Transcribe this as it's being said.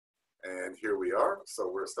And here we are. So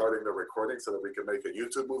we're starting the recording so that we can make a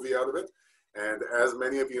YouTube movie out of it. And as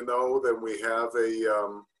many of you know, then we have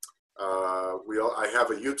I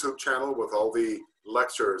have a YouTube channel with all the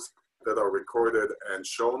lectures that are recorded and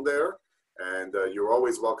shown there. And you're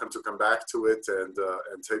always welcome to come back to it and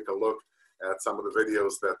take a look at some of the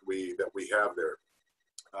videos that we have there.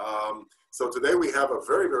 So today we have a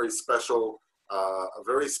very special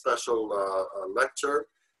lecture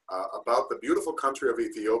about the beautiful country of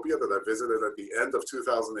Ethiopia that I visited at the end of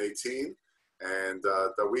 2018. And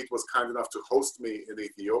Dawit was kind enough to host me in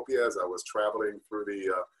Ethiopia as I was traveling through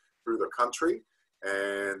the country.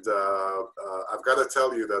 And I've got to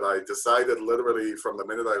tell you that I decided literally from the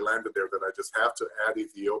minute I landed there that I just have to add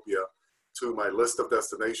Ethiopia to my list of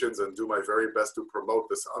destinations and do my very best to promote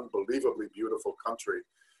this unbelievably beautiful country.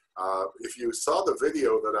 If you saw the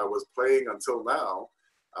video that I was playing until now,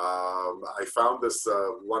 I found this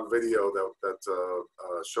one video that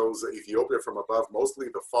shows Ethiopia from above, mostly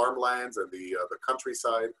the farmlands and the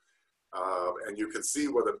countryside. And you can see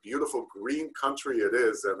what a beautiful green country it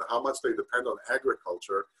is and how much they depend on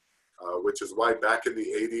agriculture, which is why back in the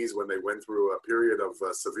 80s when they went through a period of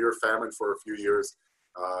severe famine for a few years,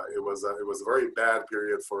 it was a very bad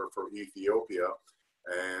period for Ethiopia.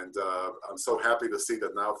 And I'm so happy to see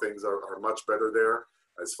that now things are much better there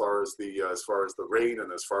as far as the rain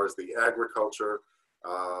and as far as the agriculture.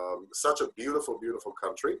 Such a beautiful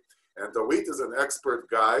country. And Dawit is an expert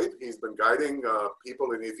guide. He's been guiding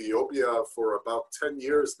people in Ethiopia for about 10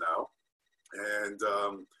 years now. And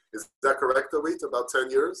is that correct, Dawit? About 10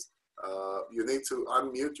 years? You need to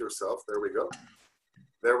unmute yourself. There we go.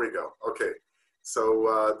 There we go. Okay.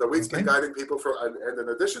 So Dawit's been guiding people and in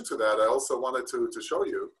addition to that, I also wanted to show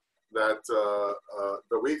you that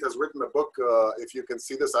Dawit has written a book. If you can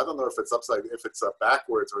see this, I don't know if it's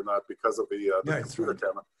backwards or not because of the computer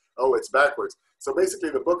camera. Oh, it's backwards. So basically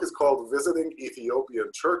the book is called Visiting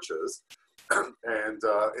Ethiopian Churches, and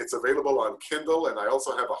it's available on Kindle, and I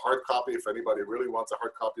also have a hard copy. If anybody really wants a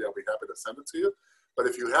hard copy, I'll be happy to send it to you. But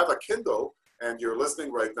if you have a Kindle and you're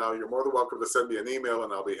listening right now, you're more than welcome to send me an email,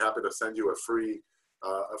 and I'll be happy to send you a free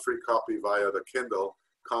copy via the Kindle,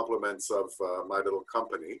 compliments of my little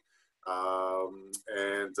company.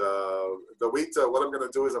 Dawit, what I'm going to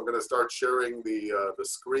do is I'm going to start sharing the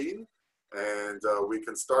screen, and we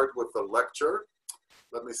can start with the lecture.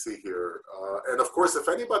 Let me see here. And of course, if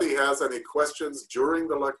anybody has any questions during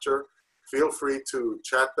the lecture, feel free to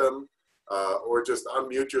chat them or just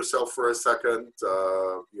unmute yourself for a second,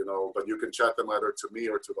 but you can chat them either to me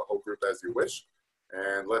or to the whole group as you wish.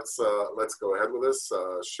 And let's go ahead with this.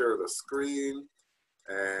 Share the screen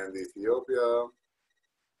and Ethiopia.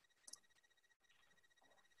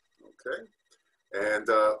 Okay. And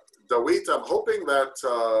Dawit, I'm hoping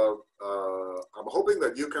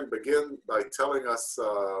that you can begin by telling us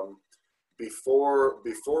before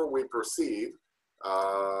we proceed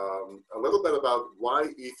a little bit about why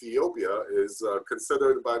Ethiopia is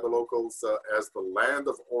considered by the locals as the land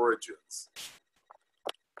of origins.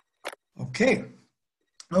 Okay.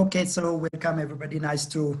 Okay. So welcome everybody. Nice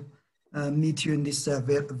to meet you in this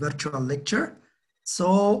virtual lecture.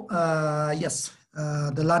 So yes.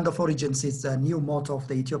 The land of origins is a new motto of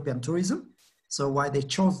the Ethiopian tourism. So why they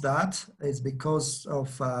chose that is because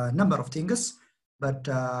of a number of things, but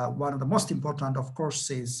one of the most important, of course,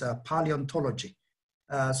 is paleontology.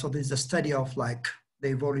 So this is a study of like the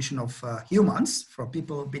evolution of humans, for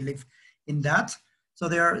people who believe in that. So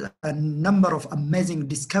there are a number of amazing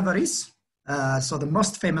discoveries. So the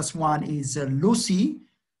most famous one is Lucy,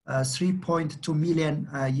 3.2 million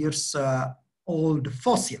years old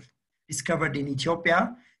fossil, discovered in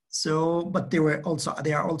Ethiopia. So, but there are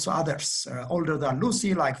also others older than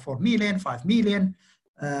Lucy, like 4 million, 5 million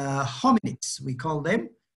hominids, we call them,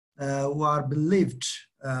 who are believed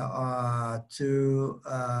to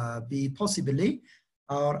be possibly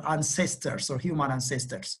our ancestors or human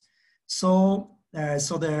ancestors. So,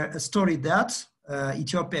 the story that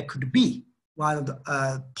Ethiopia could be one of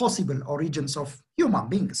the possible origins of human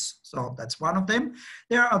beings. So that's one of them.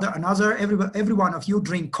 There are another. Every one of you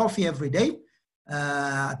drink coffee every day.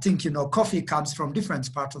 I think coffee comes from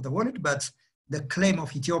different parts of the world, but the claim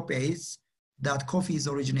of Ethiopia is that coffee is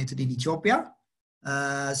originated in Ethiopia.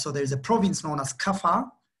 So there's a province known as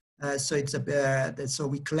Kaffa. So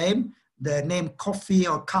we claim the name coffee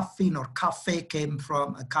or caffeine or cafe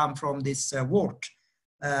come from this word,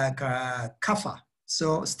 Kaffa.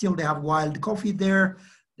 So still they have wild coffee there.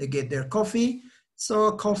 They get their coffee.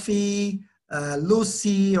 So coffee,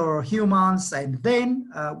 Lucy or humans, and then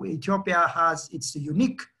Ethiopia has its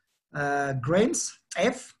unique grains.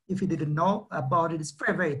 If you didn't know about it, it's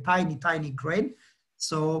very, very tiny grain.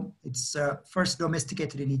 So it's first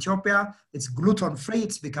domesticated in Ethiopia. It's gluten-free.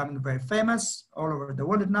 It's becoming very famous all over the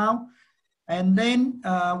world now. And then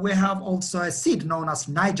we have also a seed known as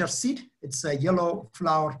Niger seed. It's a yellow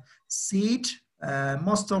flower seed.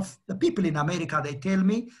 Most of the people in America, they tell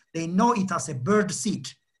me, they know it as a bird seed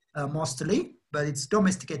mostly, but it's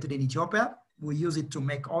domesticated in Ethiopia. We use it to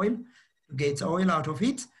make oil, to get oil out of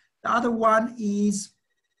it. The other one is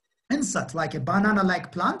insect, like a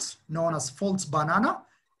banana-like plant known as false banana.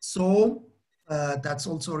 So that's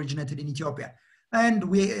also originated in Ethiopia. And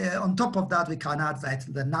we, on top of that, we can add that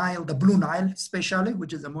the Nile, the Blue Nile especially,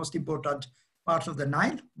 which is the most important part of the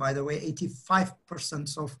Nile. By the way,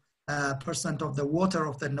 85% of the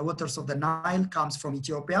waters of the Nile comes from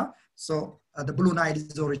Ethiopia. So the Blue Nile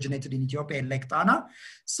is originated in Ethiopia, in Lake Tana.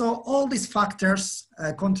 So all these factors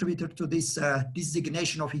contributed to this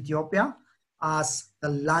designation of Ethiopia as the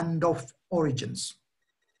land of origins.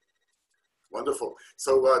 Wonderful.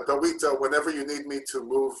 So Dawit, whenever you need me to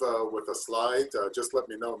move with a slide, just let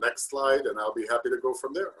me know. Next slide, and I'll be happy to go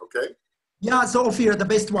from there, okay? Yeah, so Ophir, the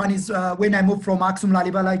best one is when I move from Axum,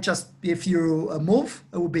 Lalibela, just if you move,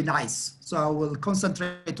 it would be nice. So I will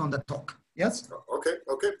concentrate on the talk, yes? Okay,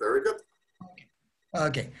 okay, very good.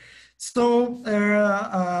 Okay, so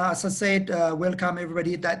as I said, welcome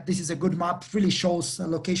everybody. That this is a good map, really shows the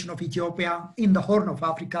location of Ethiopia in the Horn of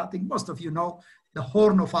Africa. I think most of you know the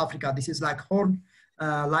Horn of Africa. This is like horn,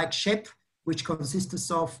 like shape, which consists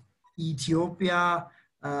of Ethiopia,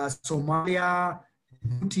 Somalia,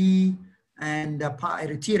 Djibouti, and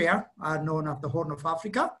Eritrea are known as the Horn of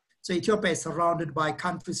Africa. So Ethiopia is surrounded by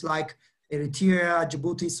countries like Eritrea,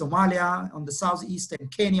 Djibouti, Somalia on the southeast, and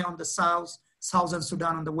Kenya on the south, southern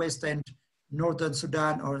Sudan on the west, and northern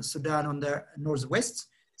Sudan or Sudan on the northwest.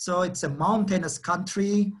 So it's a mountainous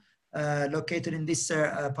country located in this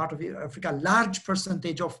part of Africa. Large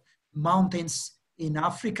percentage of mountains in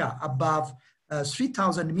Africa above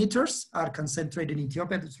 3,000 meters are concentrated in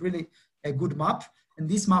Ethiopia. It's really a good map. And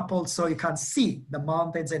this map also, you can see the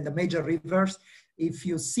mountains and the major rivers. If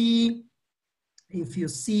you see,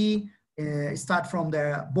 start from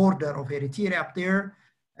the border of Eritrea up there,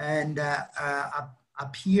 and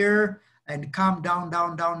up here, and come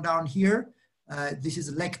down here. This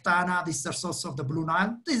is Lake Tana. This is the source of the Blue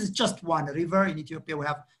Nile. This is just one river. In Ethiopia, we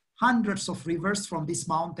have hundreds of rivers from these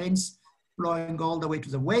mountains flowing all the way to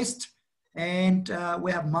the west. And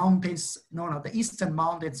we have mountains known as the Eastern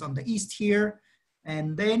Mountains on the east here.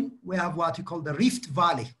 And then we have what we call the Rift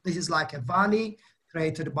Valley. This is like a valley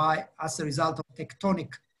created by, as a result of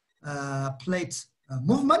tectonic plate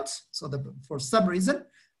movement. So for some reason,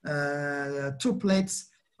 two plates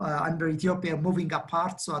under Ethiopia moving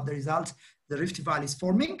apart. So as a result, the Rift Valley is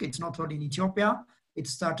forming. It's not only in Ethiopia. It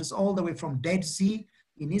starts all the way from Dead Sea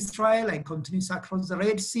in Israel and continues across the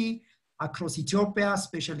Red Sea, across Ethiopia,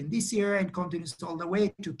 especially in this area, and continues all the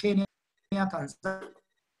way to Kenya, Tanzania,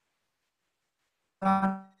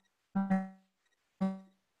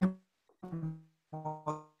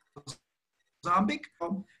 Mozambique,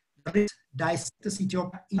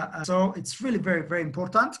 Ethiopia. So it's really very, very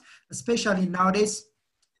important, especially nowadays.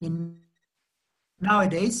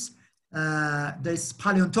 There's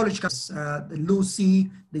paleontological,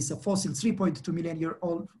 Lucy, this fossil, 3.2 million year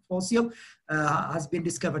old fossil has been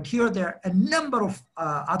discovered here. There are a number of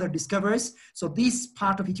other discoveries. So this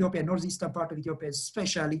part of Ethiopia, northeastern part of Ethiopia, is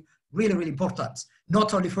especially really, really important.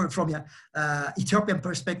 Not only from a Ethiopian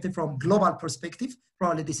perspective, from global perspective,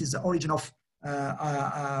 probably this is the origin of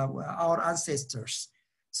our ancestors.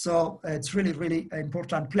 So it's really, really an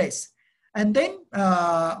important place. And then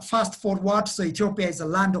fast forward, so Ethiopia is a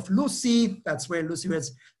land of Lucy. That's where Lucy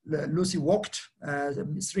walked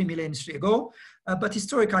 3 million years ago. But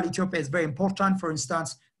historically, Ethiopia is very important. For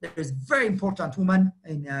instance, there is a very important woman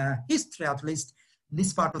in history, at least in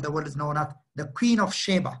this part of the world, is known as the Queen of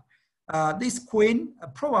Sheba. This queen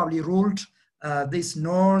probably ruled this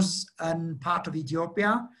northern part of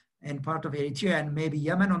Ethiopia and part of Eritrea and maybe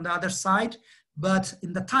Yemen on the other side. But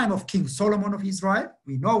in the time of King Solomon of Israel,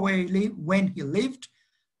 we know where he lived, when he lived.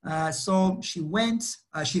 So she went,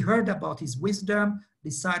 she heard about his wisdom,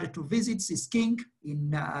 decided to visit this king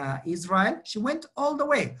in Israel. She went all the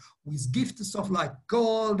way with gifts of like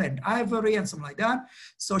gold and ivory and something like that.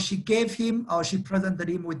 So she gave him, or she presented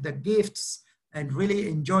him with the gifts and really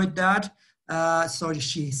enjoyed that. So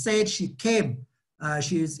she said she came,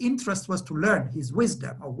 his interest was to learn his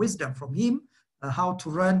wisdom, or wisdom from him, how to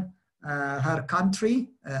run her country,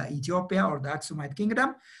 Ethiopia, or the Axumite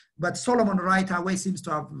kingdom. But Solomon right away seems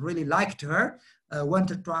to have really liked her,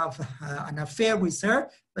 wanted to have an affair with her,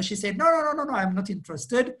 but she said, no, I'm not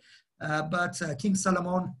interested. But King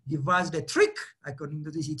Solomon devised a trick, according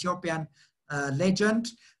to this Ethiopian legend.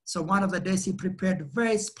 So one of the days he prepared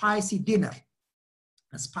very spicy dinner,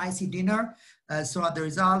 a spicy dinner. So at the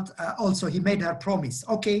result, also he made her promise,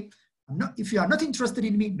 okay, if you are not interested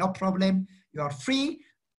in me, no problem, you are free,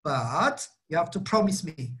 but you have to promise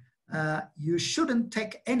me, you shouldn't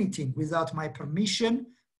take anything without my permission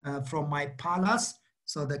from my palace.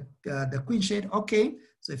 So the queen said, okay,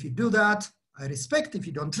 so if you do that, I respect. If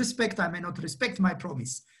you don't respect, I may not respect my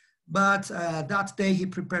promise. But that day he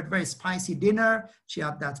prepared very spicy dinner. She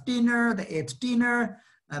had that dinner, they ate dinner,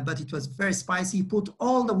 but it was very spicy. He put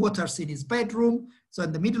all the waters in his bedroom. So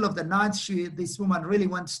in the middle of the night, this woman really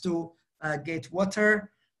wants to get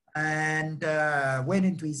water and went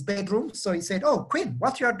into his bedroom. So he said, oh, queen,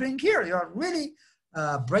 what you are doing here? You are really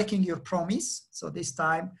breaking your promise. So this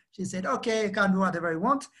time she said, okay, you can do whatever you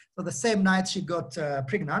want. So the same night she got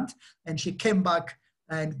pregnant and she came back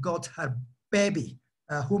and got her baby,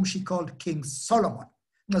 whom she called King Solomon.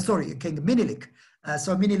 No, sorry, King Menelik.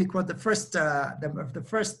 So Menelik was the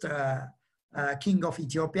first king of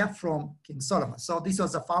Ethiopia from King Solomon. So this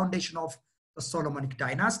was the foundation of the Solomonic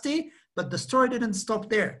dynasty, but the story didn't stop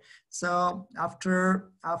there. So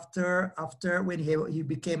after when he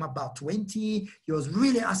became about 20, he was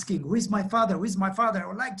really asking, who is my father? Who is my father? I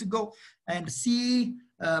would like to go and see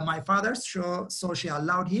my father. So she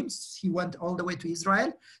allowed him. He went all the way to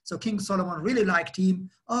Israel. So King Solomon really liked him.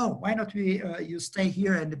 Oh, why not you stay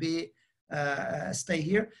here and stay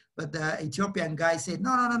here? But the Ethiopian guy said,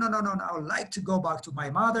 no, I would like to go back to my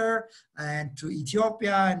mother and to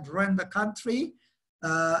Ethiopia and run the country.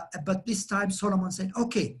 But this time Solomon said,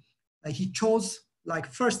 okay, he chose like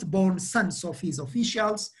firstborn sons of his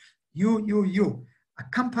officials. You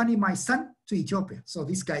accompany my son to Ethiopia. So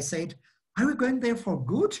this guy said, are we going there for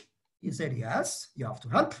good? He said, yes, you have to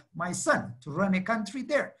help my son to run a country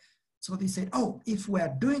there. So they said, oh, if we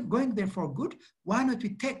are going there for good, why not we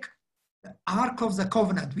take the Ark of the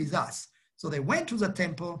Covenant with us? So they went to the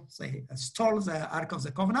temple, they stole the Ark of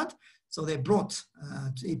the Covenant. So they brought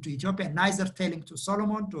it to Ethiopia, neither telling to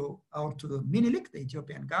Solomon or to Menelik, the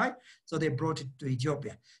Ethiopian guy. So they brought it to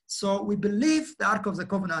Ethiopia. So we believe the Ark of the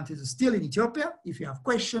Covenant is still in Ethiopia. If you have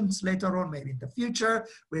questions later on, maybe in the future,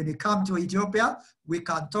 when we come to Ethiopia, we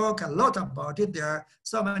can talk a lot about it. There are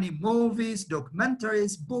so many movies,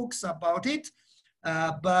 documentaries, books about it.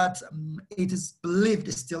 But it is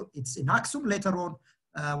believed still it's in Axum. Later on,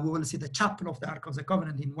 we will see the chapel of the Ark of the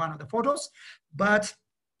Covenant in one of the photos. But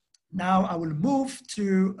now I will move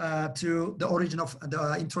to the origin of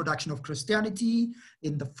the introduction of Christianity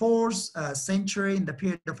in the 4th century, in the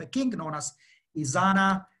period of a king known as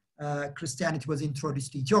Izana. Christianity was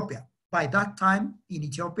introduced to Ethiopia. By that time in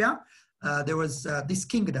Ethiopia, there was this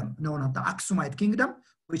kingdom known as the Axumite kingdom,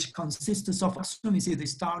 which consists of Axum. You see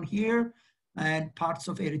this town here and parts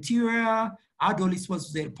of Eritrea. Adolis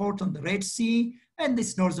was their port on the Red Sea, and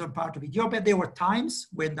this northern part of Ethiopia. There were times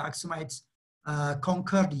when the Axumites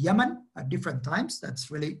conquered Yemen at different times.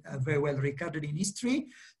 That's really very well recorded in history.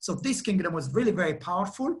 So this kingdom was really very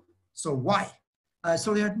powerful. So why?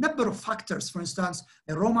 So there are a number of factors. For instance,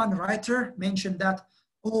 a Roman writer mentioned that,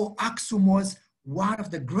 oh, Axum was one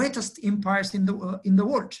of the greatest empires in the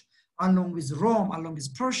world, along with Rome, along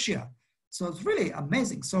with Persia. So it's really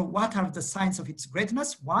amazing. So what are the signs of its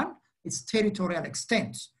greatness? One, its territorial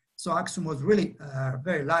extent. So Axum was really a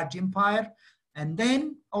very large empire. And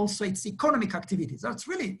then also its economic activities. That's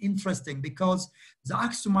really interesting because the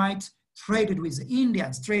Axumites traded with the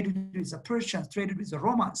Indians, traded with the Persians, traded with the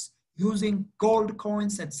Romans, using gold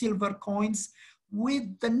coins and silver coins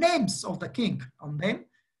with the names of the king on them.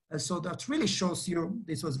 So that really shows you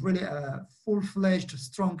this was really a full-fledged,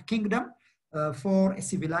 strong kingdom for a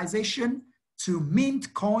civilization to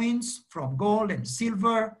mint coins from gold and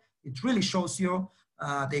silver. It really shows you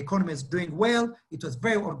the economy is doing well. It was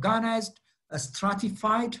very organized, a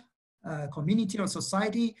stratified community or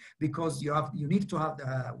society, because you need to have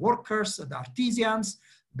the workers, the artisans,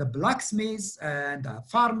 the blacksmiths, and the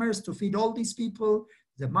farmers to feed all these people,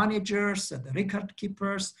 the managers, the record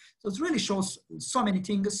keepers. So it really shows so many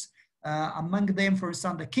things. Among them, for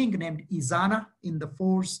example, the king named Izana in the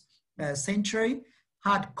 4th century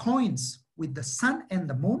had coins with the sun and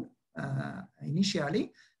the moon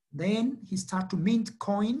initially. Then he started to mint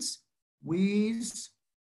coins with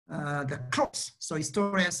the crops. So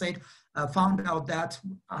historians said, found out that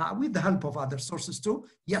with the help of other sources too,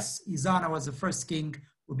 yes, Izana was the first king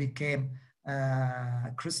who became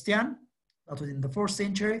Christian. That was in the 4th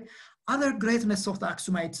century. Other greatness of the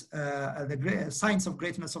Axumites, the signs of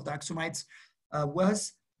greatness of the Axumites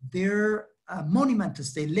was their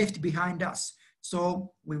monuments they left behind us.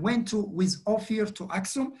 So we went with Ophir to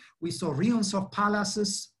Axum. We saw ruins of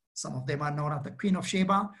palaces. Some of them are known as the Queen of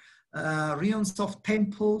Sheba. ruins of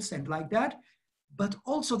temples and like that. But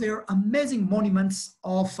also there are amazing monuments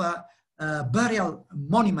of burial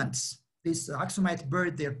monuments. These Axumites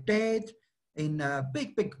buried their dead in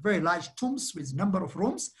big, very large tombs with number of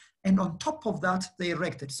rooms. And on top of that, they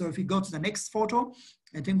erected. So if you go to the next photo,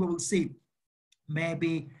 I think we will see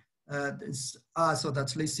maybe this. So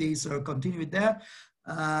that's, let's see, so continue with that.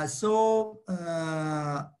 So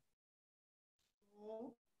the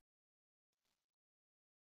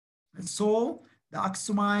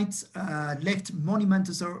Axumites left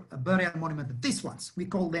monuments or burial monuments. These ones, we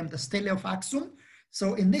call them the Stele of Axum.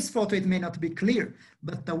 So in this photo, it may not be clear,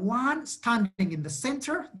 but the one standing in the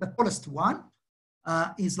center, the tallest one,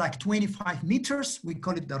 is like 25 meters. We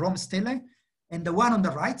call it the Rome Stele. And the one on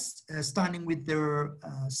the right, standing with their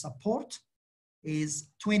support, is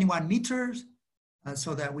 21 meters.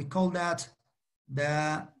 So that we call that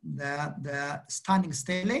the standing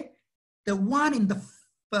stele. The one in the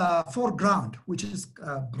foreground, which is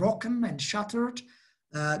broken and shattered,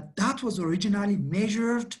 that was originally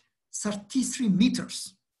measured 33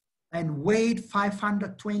 meters and weighed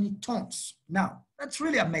 520 tons. Now, that's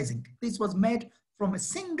really amazing. This was made from a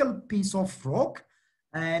single piece of rock,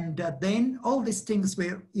 and then all these things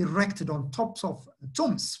were erected on tops of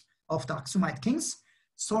tombs of the Axumite kings.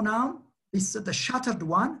 So now, this the shattered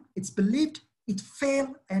one, it's believed it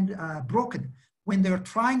fell and broken when they were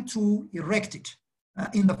trying to erect it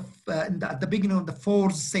at the beginning of the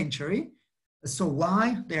 4th century. So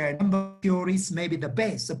why? There are a number of theories. Maybe the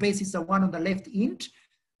base is the one on the left end,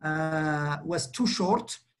 was too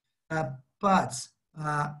short, but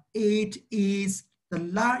it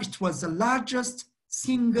was the largest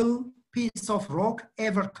single piece of rock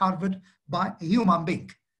ever carved by a human being.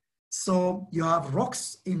 So you have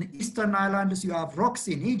rocks in Eastern Islands, you have rocks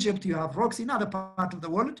in Egypt, you have rocks in other parts of the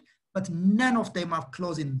world, but none of them are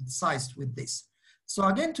close in size with this. So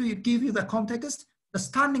again, to give you the context, the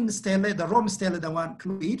standing stele, the Rome stele, the one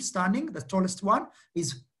standing, the tallest one,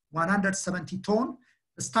 is 170 ton.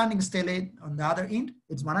 The standing stele on the other end,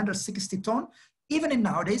 it's 160 ton. Even in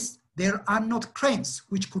nowadays, there are not cranes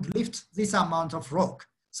which could lift this amount of rock.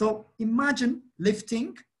 So imagine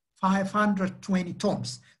lifting 520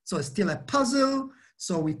 tons. So it's still a puzzle.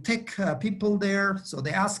 So we take people there. So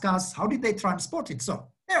they ask us, how did they transport it? So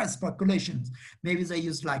there are speculations. Maybe they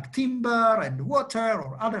use like timber and water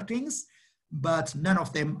or other things, but none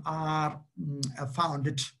of them are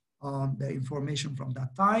founded on the information from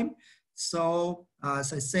that time. So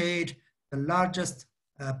as I said, the largest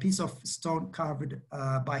piece of stone carved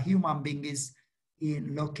by human being is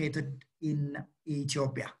located in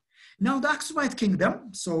Ethiopia. Now the Axumite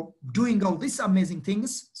kingdom, so doing all these amazing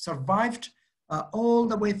things, survived all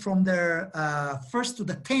the way from the 1st to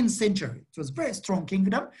the 10th century. It was a very strong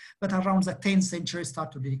kingdom, but around the 10th century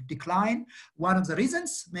started to decline. One of the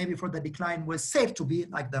reasons maybe for the decline was said to be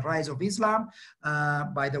like the rise of Islam.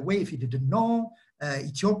 By the way, if you didn't know,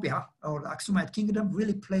 Ethiopia or the Axumite kingdom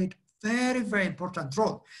really played very important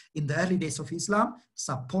role in the early days of Islam,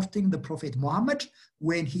 supporting the Prophet Muhammad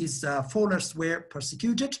when his followers were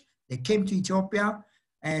persecuted. They came to Ethiopia,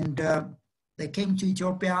 and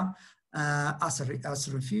as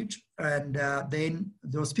a refuge, and then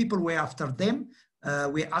those people were after them,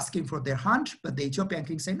 were asking for their hand, but the Ethiopian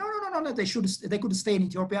king said, no, they could stay in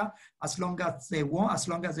Ethiopia as long as they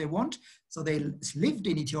want. So they lived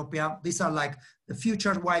in Ethiopia. These are like the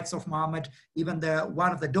future wives of Muhammad. Even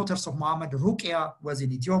one of the daughters of Muhammad, Ruqya, was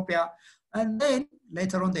in Ethiopia. And then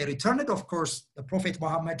later on they returned. Of course, the Prophet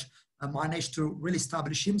Muhammad managed to really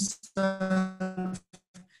establish himself.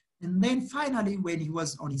 And then finally, when he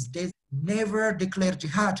was on his death, never declared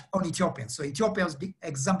jihad on Ethiopia. So Ethiopia was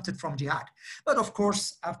exempted from jihad. But of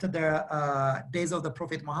course, after the days of the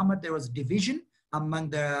Prophet Muhammad, there was division among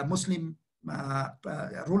the Muslim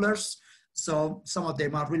rulers. So some of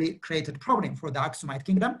them are really created problem for the Axumite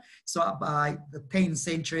kingdom. So by the 10th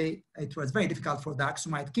century, it was very difficult for the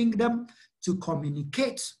Axumite kingdom to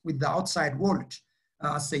communicate with the outside world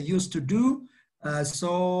as they used to do.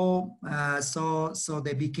 So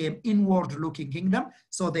they became inward-looking kingdom.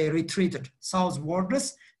 So they retreated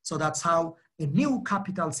southwardless. So that's how a new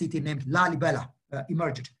capital city named Lalibela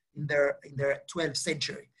emerged in their 12th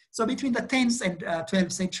century. So between the 10th and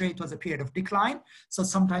 12th century, it was a period of decline. So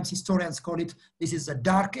sometimes historians call it, this is a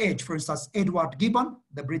dark age. For instance, Edward Gibbon,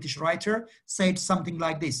 the British writer, said something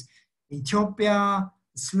like this: Ethiopia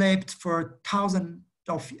slept for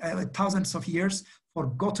thousands of years,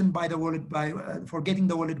 forgotten by the world, forgetting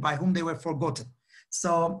the world by whom they were forgotten.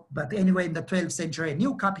 So, but anyway, in the 12th century, a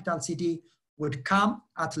new capital city would come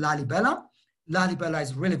at Lalibela. Lalibela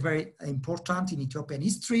is really very important in Ethiopian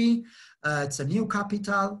history. It's a new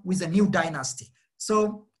capital with a new dynasty.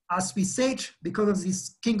 So as we said, because of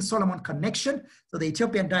this King Solomon connection, so the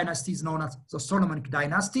Ethiopian dynasty is known as the Solomonic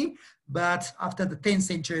dynasty, but after the 10th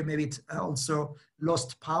century, maybe it also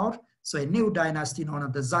lost power. So a new dynasty known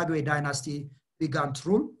as the Zagwe dynasty began to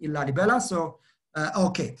rule in Lalibela. So,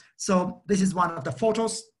 okay, so this is one of the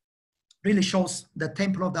photos, really shows the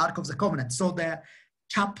temple of the Ark of the Covenant. So the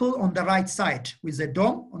chapel on the right side with the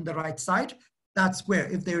dome on the right side, that's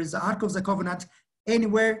where, if there is the Ark of the Covenant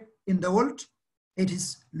anywhere in the world, it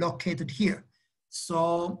is located here.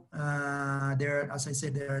 So as I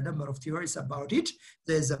said, there are a number of theories about it.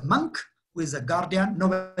 There's a monk with a guardian.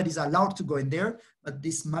 Nobody's allowed to go in there, but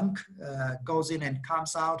this monk goes in and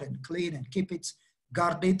comes out and clean and keep it,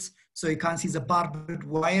 guard it. So you can't see the barbed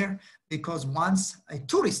wire, because once a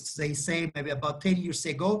tourist, they say maybe about 10 years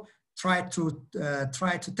ago, tried to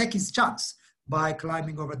take his chance by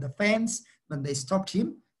climbing over the fence, when they stopped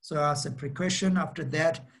him. So as a precaution, after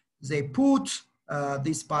that, they put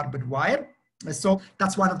this barbed wire. So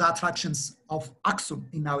that's one of the attractions of Axum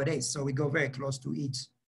in nowadays. So we go very close to it.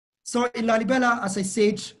 So in Lalibela, as I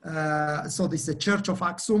said, so this is the Church of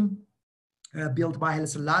Axum, built by Haile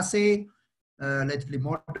Selassie, relatively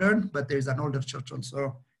modern, but there's an older church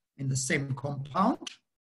also in the same compound.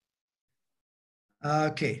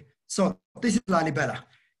 Okay, so this is Lalibela.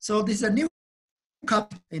 So this is a new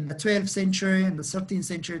capital in the 12th century. In the 13th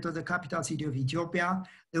century, it was the capital city of Ethiopia.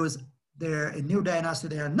 There a new dynasty.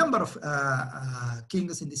 There are a number of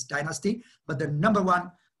kings in this dynasty, but the number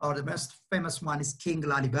one, or the most famous one, is King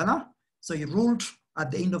Lalibela. So he ruled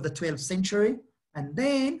at the end of the 12th century, and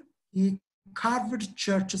then he carved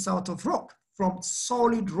churches out of rock, from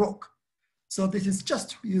solid rock. So this is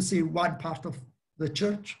just, you see, one part of the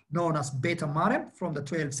church known as Beta Marem from the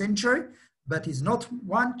 12th century, but it's not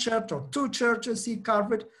one church or two churches he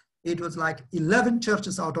carved. It was like 11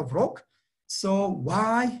 churches out of rock. So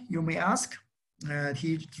why, you may ask?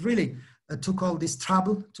 He really took all this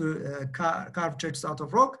trouble to carve churches out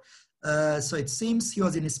of rock. So it seems he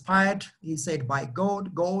was inspired, he said, by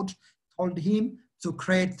God. God told him to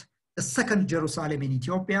create the second Jerusalem in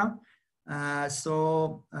Ethiopia.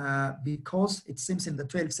 Because it seems in the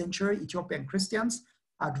 12th century, Ethiopian Christians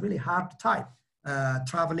had really hard time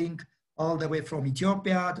traveling all the way from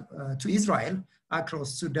Ethiopia to Israel,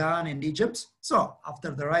 across Sudan and Egypt. So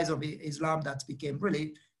after the rise of Islam, that became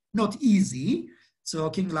really not easy. So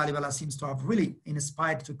King Lalibela seems to have really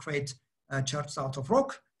inspired to create churches out of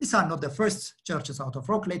rock. These are not the first churches out of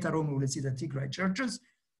rock. Later on, we will see the Tigray churches.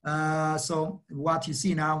 So what you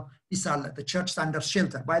see now, these are the churches under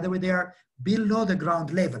shelter. By the way, they are below the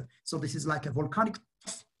ground level. So this is like a volcanic.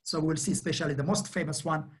 So we'll see especially the most famous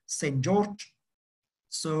one, St. George.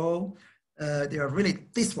 So they are really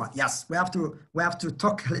this one. Yes, we have to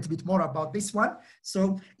talk a little bit more about this one.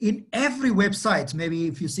 So in every website, maybe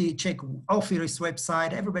if you see, check Ofir's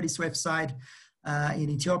website, everybody's website in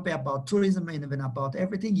Ethiopia about tourism and even about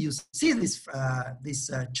everything, you see this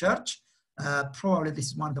church. Probably this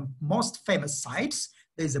is one of the most famous sites.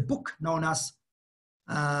 There's a book known as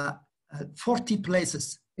 40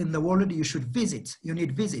 places in the world you should visit. You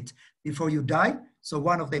need visit before you die. So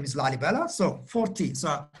one of them is Lalibela. So 40.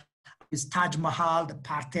 So it's Taj Mahal, the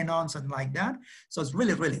Parthenon, something like that. So it's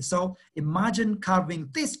really, really. So imagine carving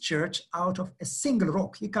this church out of a single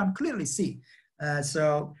rock. You can clearly see. There's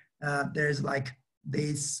like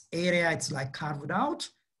this area, it's like carved out.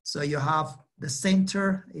 So you have the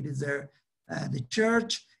center, it is the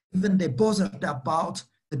church. Even they bothered about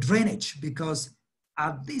the drainage, because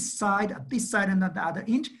at this side and at the other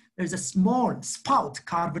end, there's a small spout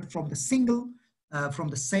carved from the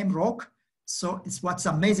same rock. So it's what's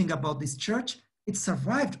amazing about this church. It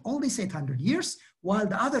survived all these 800 years, while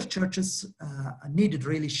the other churches needed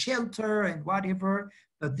really shelter and whatever,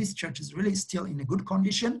 but this church is really still in a good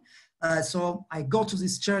condition. So I go to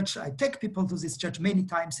this church, I take people to this church many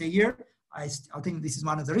times a year. I think this is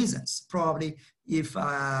one of the reasons. Probably if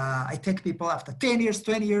I take people after 10 years,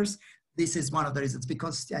 20 years, this is one of the reasons,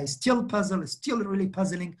 because I still really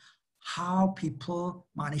puzzling how people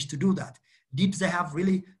managed to do that. Did they have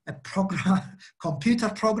really a computer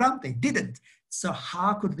program? They didn't. So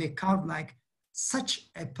how could they carve like such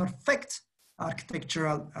a perfect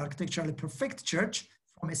architecturally perfect church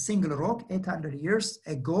from a single rock 800 years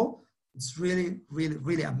ago? It's really, really,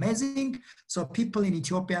 really amazing. So people in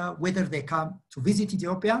Ethiopia, whether they come to visit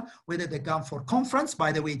Ethiopia, whether they come for conference,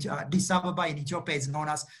 by the way, Addis Ababa in Ethiopia is known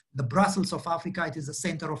as the Brussels of Africa. It is the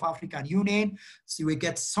center of African Union. So we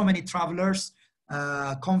get so many travelers,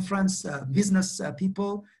 conference, business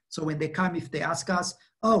people. So when they come, if they ask us,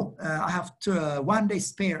 I have 1 day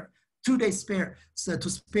spare, 2 days spare, to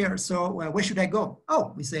spare. So where should I go?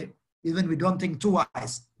 We say, even we don't think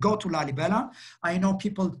twice, go to Lalibela. I know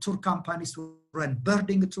people, tour companies who run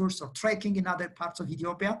birding tours or trekking in other parts of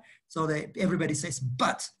Ethiopia. So everybody says,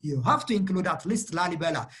 but you have to include at least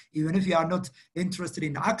Lalibela. Even if you are not interested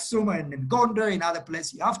in Axum and in Gondar, in other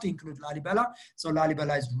places, you have to include Lalibela. So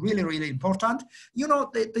Lalibela is really, really important. You know,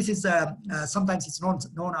 this is, sometimes it's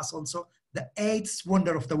known as also the 8th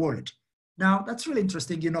wonder of the world. Now, that's really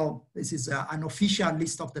interesting. You know, this is an official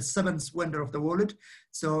list of the 7th wonder of the world.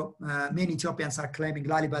 So many Ethiopians are claiming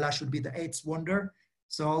Lalibela should be the 8th wonder.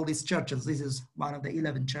 So all these churches, this is one of the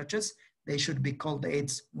 11 churches, they should be called the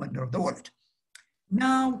 8th wonder of the world.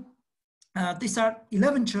 Now, these are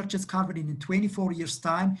 11 churches covered in 24 years'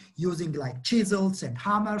 time using like chisels and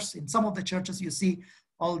hammers. In some of the churches, you see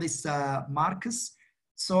all these markers.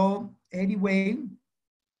 So anyway,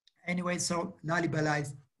 so Lalibela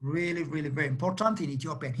is really, really very important in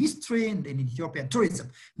Ethiopian history and in Ethiopian tourism.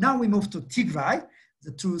 Now we move to Tigray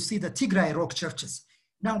to see the Tigray rock churches.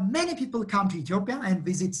 Now, many people come to Ethiopia and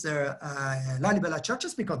visit the Lalibela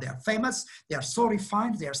churches because they are famous, they are so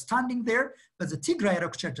refined, they are standing there, but the Tigray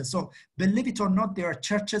rock churches, so believe it or not, there are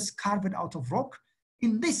churches carved out of rock.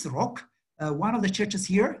 In this rock, one of the churches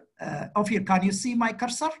here, Ophir, can you see my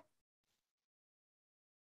cursor?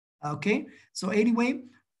 Okay, so anyway,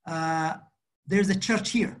 there's a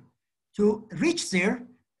church here. To reach there,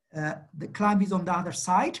 the climb is on the other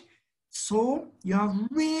side. So you have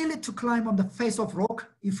really to climb on the face of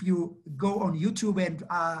rock. If you go on YouTube and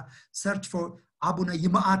search for Abuna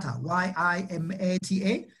Yimata,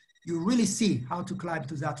 Y-I-M-A-T-A, you really see how to climb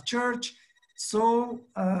to that church. So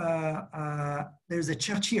there's a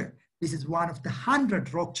church here. This is one of the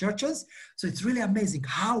 100 rock churches. So it's really amazing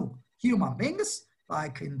how human beings,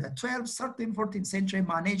 like in the 12th, 13th, 14th century,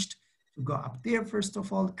 managed to go up there, first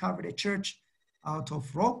of all, cover a church out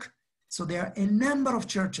of rock. So there are a number of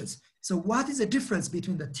churches. So what is the difference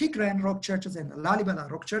between the Tigrayan rock churches and the Lalibela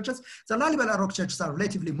rock churches? The Lalibela rock churches are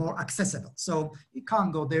relatively more accessible. So you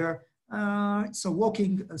can't go there. So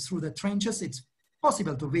walking through the trenches, it's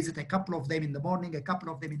possible to visit a couple of them in the morning, a couple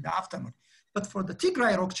of them in the afternoon. But for the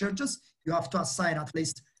Tigray rock churches, you have to assign at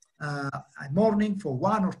least a morning for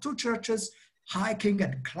 1 or 2 churches, hiking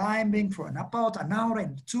and climbing for about an hour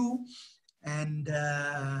and 2, and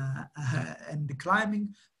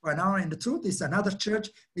climbing for an hour and 2. This is another church.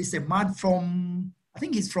 This is a man from, I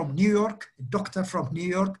think he's from New York, a doctor from New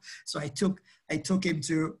York. So I took him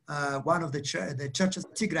to one of the churches,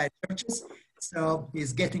 Tigray churches. So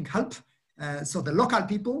he's getting help. So the local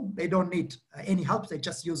people, they don't need any help. They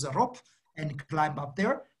just use a rope and climb up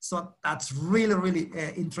there. So that's really, really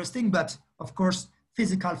interesting. But of course,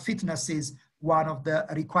 physical fitness is one of the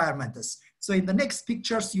requirements. So in the next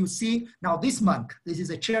pictures, you see now this monk. This is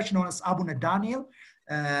a church known as Abuna Daniel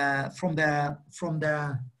from the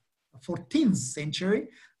 14th century.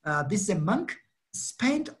 This is a monk,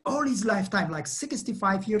 spent all his lifetime, like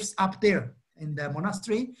 65 years up there in the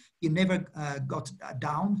monastery. He never got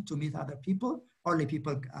down to meet other people. Only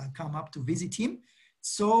people come up to visit him.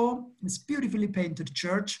 So it's beautifully painted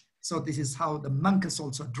church. So this is how the monk is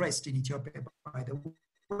also dressed in Ethiopia, by the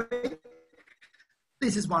way.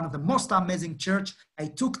 This is one of the most amazing church. I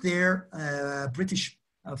took their British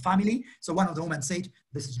family. So one of the women said,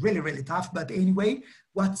 this is really, really tough. But anyway,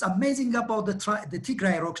 what's amazing about the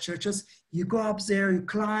Tigray rock churches, you go up there, you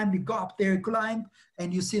climb, you go up there, you climb,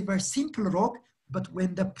 and you see a very simple rock. But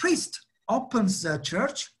when the priest opens the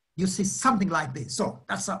church, you see something like this. So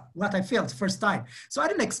that's what I felt first time. So I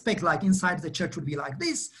didn't expect like inside the church would be like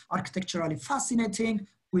this, architecturally fascinating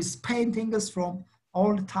with paintings from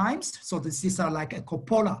all times. So these are like a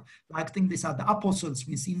cupola. I think these are the apostles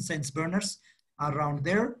with incense burners around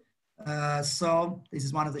there. So this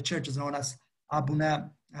is one of the churches known as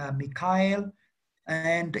Abuna Mikhail.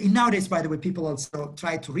 And nowadays, by the way, people also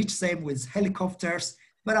try to reach them with helicopters,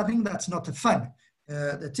 but I think that's not fun.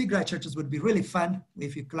 The Tigray churches would be really fun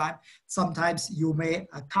if you climb. Sometimes you may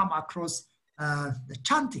come across the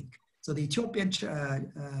chanting. So the Ethiopian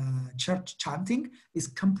church chanting is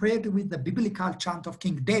compared with the biblical chant of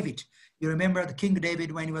King David. You remember the King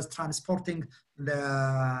David when he was transporting the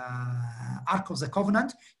Ark of the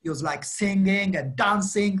Covenant, he was like singing and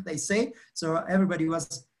dancing, they say. So everybody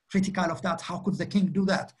was critical of that. How could the king do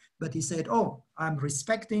that? But he said, oh, I'm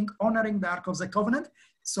respecting, honoring the Ark of the Covenant.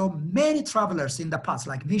 So many travelers in the past,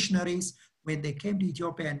 like missionaries, when they came to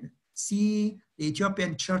Ethiopia and see the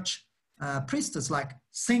Ethiopian church priestess like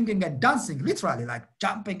singing and dancing, literally like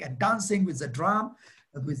jumping and dancing with the drum,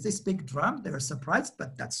 with this big drum, they were surprised,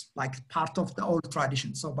 but that's like part of the old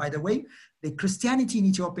tradition. So by the way, the Christianity in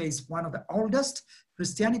Ethiopia is one of the oldest.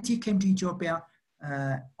 Christianity came to Ethiopia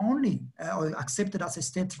or accepted as a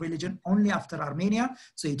state religion only after Armenia.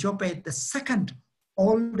 So Ethiopia is the second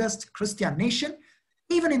oldest Christian nation.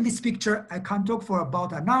 Even in this picture, I can talk for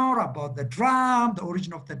about an hour about the drum, the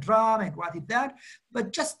origin of the drum and what is that,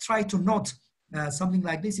 but just try to note something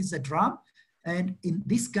like this is a drum. And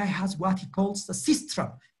this guy has what he calls the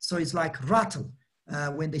sistrum. So it's like rattle.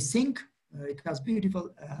 When they sing, it has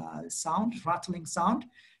beautiful sound, rattling sound.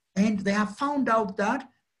 And they have found out that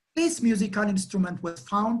this musical instrument was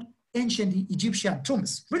found ancient Egyptian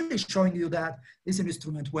tombs, really showing you that this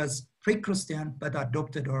instrument was pre-Christian, but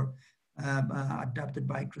adopted or adapted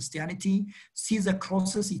by Christianity. See the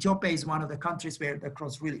crosses. Ethiopia is one of the countries where the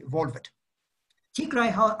cross really evolved.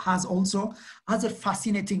 Tigray has also other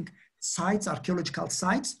fascinating sites, archaeological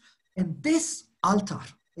sites. And this altar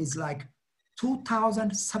is like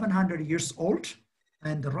 2,700 years old.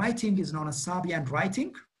 And the writing is known as Sabian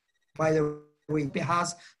writing. By the way, it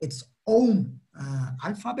has its own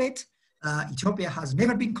alphabet. Ethiopia has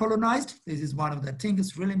never been colonized. This is one of the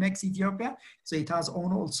things really makes Ethiopia. So it has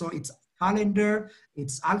also its calendar,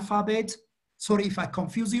 its alphabet. Sorry if I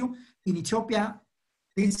confuse you. In Ethiopia,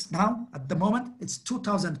 this now, at the moment, it's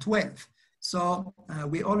 2012. So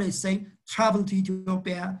we always say, travel to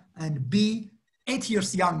Ethiopia and be 8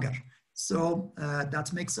 years younger. So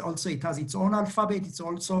that makes also, it has its own alphabet. It's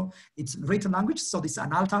also its written language. So this is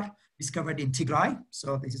an altar discovered in Tigray.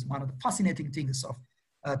 So this is one of the fascinating things of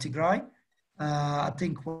Tigray. I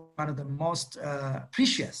think one of the most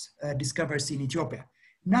precious discoveries in Ethiopia.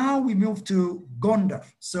 Now we move to Gondar.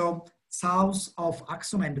 So south of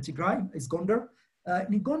Axum and Tigray is Gondar.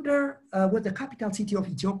 In Gondar was the capital city of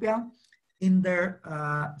Ethiopia in the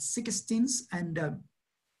 16th and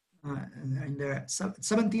in the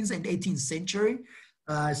 17th and 18th century.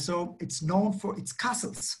 So it's known for its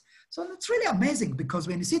castles. So it's really amazing because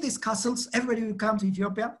when you see these castles, everybody who comes to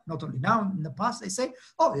Ethiopia, not only now, in the past, they say,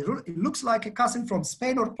 oh, it looks like a castle from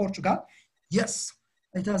Spain or Portugal. Yes,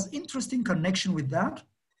 it has interesting connection with that.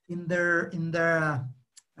 In the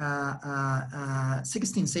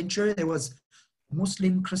 16th century, there was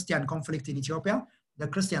Muslim-Christian conflict in Ethiopia. The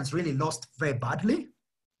Christians really lost very badly.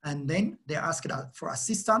 And then they asked for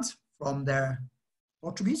assistance from the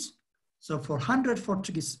Portuguese. So 400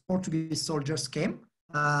 Portuguese soldiers came,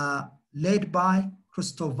 led by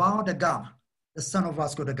Cristóvão da Gama, the son of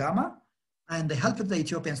Vasco da Gama, and they helped the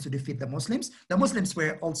Ethiopians to defeat the Muslims. The Muslims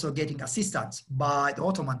were also getting assistance by the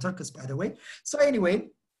Ottoman Turks, by the way. So anyway,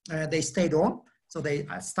 they stayed on. So they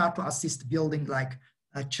start to assist building like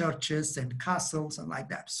churches and castles and like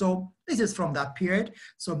that. So this is from that period.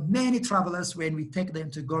 So many travelers, when we take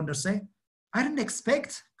them to Gondar, say, I didn't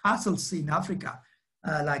expect castles in Africa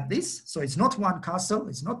like this. So it's not one castle,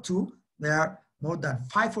 it's not two. There are more than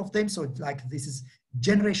 5 of them. So it's like this is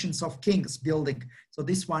generations of kings building. So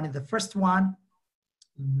this one is the first one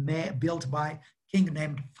built by king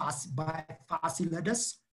named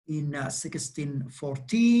Fasilides in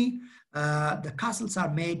 1640. The castles are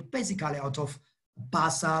made basically out of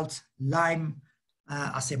basalt, lime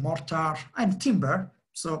as a mortar, and timber.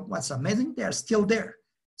 So what's amazing, they are still there.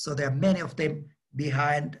 So there are many of them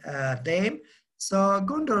behind them. So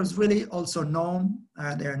Gondar is really also known,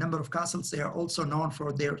 there are a number of castles, they are also known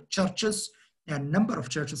for their churches. There are a number of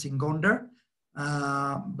churches in Gondar,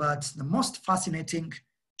 but the most fascinating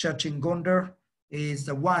church in Gondar is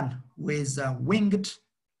the one with winged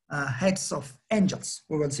heads of angels.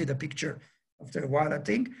 We will see the picture after a while, I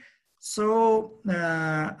think. So,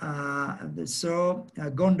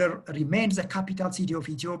 Gondar remains the capital city of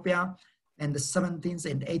Ethiopia in the 17th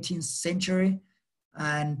and 18th century.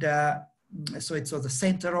 And so it was the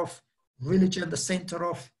center of religion, the center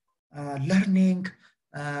of learning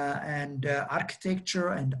and architecture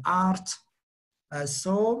and art.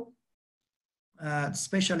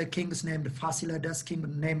 Especially kings named Fasilides, king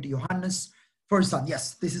named Johannes. For example,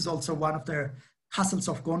 yes, this is also one of the castles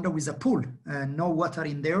of Gondar with a pool, no water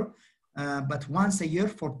in there. But once a year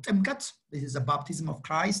for Timkat, this is the baptism of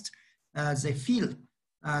Christ, they fill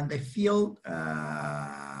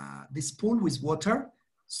this pool with water.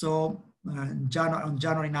 So on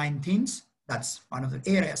January 19th, that's one of the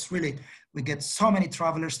areas really, we get so many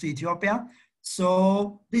travelers to Ethiopia.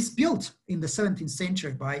 So this built in the 17th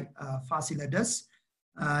century by Fasilides.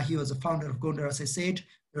 He was a founder of Gondar, as I said.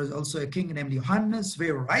 There was also a king named Johannes,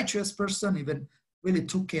 very righteous person, even really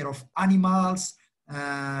took care of animals.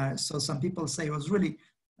 So some people say he was really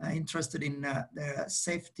interested in the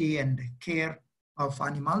safety and care of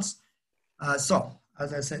animals. So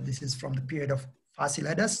as I said, this is from the period of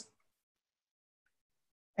Fasilides.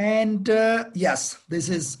 And yes, this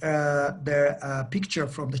is the picture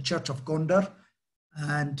from the church of Gondar.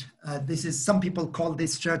 And this is, some people call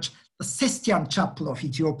this church the Celestial Chapel of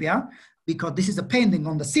Ethiopia, because this is a painting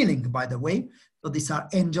on the ceiling, by the way. So these are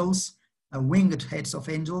angels, winged heads of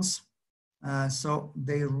angels. So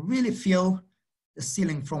they really fill the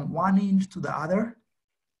ceiling from one end to the other.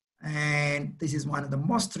 And this is one of the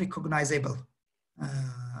most recognizable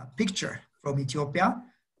picture from Ethiopia.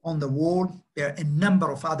 On the wall, there are a number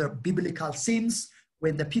of other biblical scenes.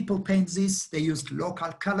 When the people paint this, they used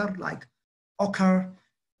local color like ochre,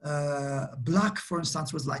 black, for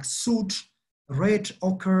instance, was like soot, red,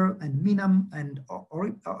 ochre, and minam,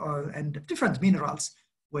 and different minerals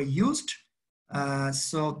were used.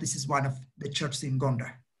 So this is one of the churches in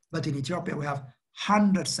Gondar. But in Ethiopia, we have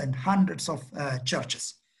hundreds and hundreds of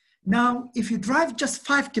churches. Now, if you drive just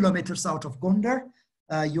 5 kilometers out of Gondar,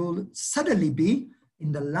 you'll suddenly be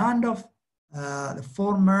in the land of the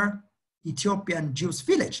former Ethiopian Jews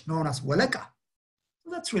village known as Weleka.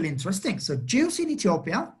 So that's really interesting. So Jews in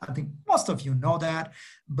Ethiopia, I think most of you know that,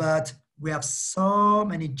 but we have so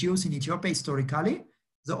many Jews in Ethiopia historically.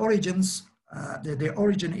 The origins, the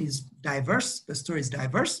origin is diverse, the story is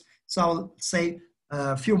diverse. So I'll say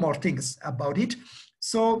a few more things about it.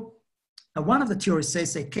 So one of the theories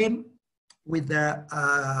says they came with the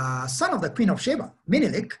son of the Queen of Sheba,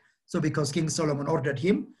 Menelik. So because King Solomon ordered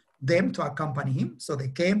them to accompany him. So they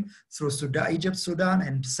came through Sudan, Egypt, Sudan,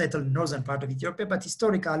 and settled in northern part of Ethiopia. But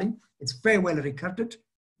historically, it's very well recorded.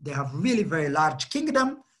 They have really very large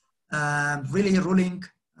kingdom, really ruling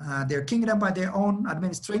their kingdom by their own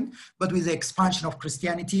administering. But with the expansion of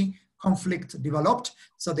Christianity, conflict developed.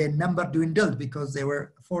 So their number dwindled because they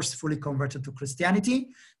were forcefully converted to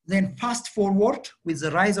Christianity. Then fast forward with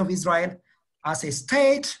the rise of Israel as a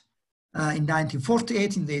state, in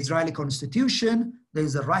 1948, in the Israeli constitution, there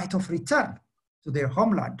is a right of return to their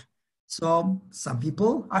homeland. So some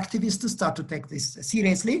people, activists, start to take this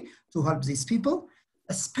seriously to help these people,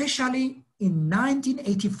 especially in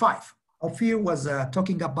 1985. Ophir was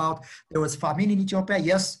talking about there was famine in Ethiopia.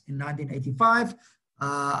 Yes, in 1985,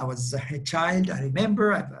 I was a child. I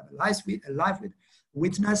remember. I have a live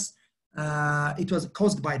witness. It was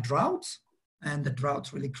caused by drought. And the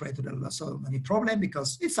drought really created so many problems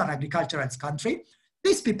because it's an agricultural country.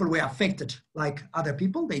 These people were affected like other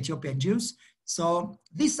people, the Ethiopian Jews. So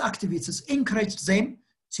these activists encouraged them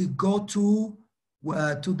to go to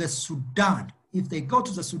the Sudan. If they go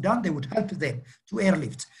to the Sudan, they would help them to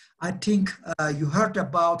airlift. I think you heard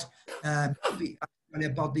about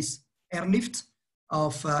this airlift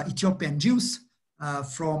of Ethiopian Jews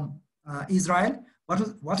from Israel.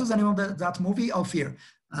 What was the name of that movie? Ophir.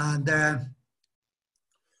 And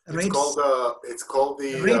it's called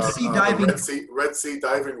the Red Sea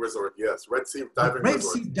Diving Resort. Yes, Red Sea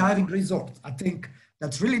Diving Resort. I think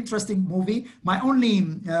that's really interesting movie. My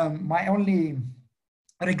only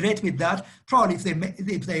regret with that, probably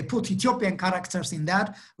if they put Ethiopian characters in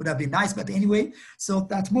that, would have been nice. But anyway, so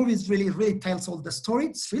that movie is really tells all the story.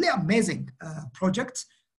 It's really amazing project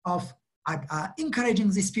of encouraging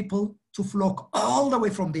these people to flock all the way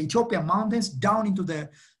from the Ethiopian mountains down into the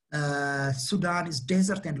Sudanese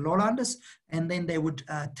desert and lowlands, and then they would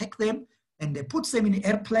take them and they put them in an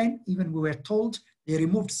airplane. Even we were told they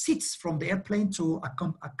removed seats from the airplane to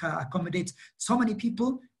accommodate so many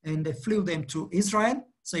people, and they flew them to Israel.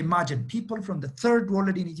 So imagine people from the third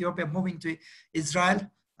world in Ethiopia moving to Israel,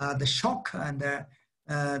 the shock and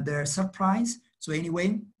their surprise. So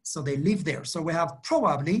anyway, so they live there. So we have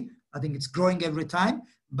probably, I think it's growing every time,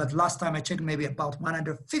 but last time I checked, maybe about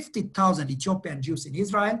 150,000 Ethiopian Jews in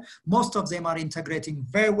Israel. Most of them are integrating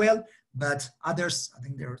very well, but others, I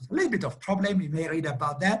think there's a little bit of problem. You may read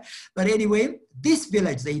about that. But anyway, this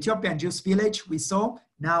village, the Ethiopian Jews village we saw,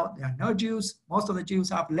 now there are no Jews. Most of the Jews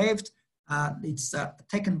have left. It's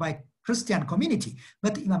taken by Christian community.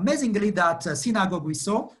 But amazingly, that synagogue we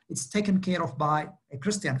saw, it's taken care of by a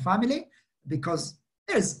Christian family because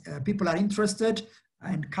there's people are interested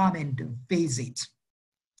and come and visit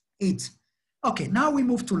it. Okay, now we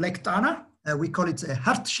move to Lake Tana. We call it a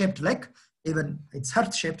heart-shaped lake. Even it's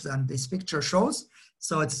heart-shaped, and this picture shows.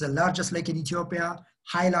 So it's the largest lake in Ethiopia,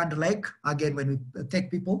 highland lake. Again, when we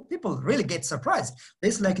take people really get surprised.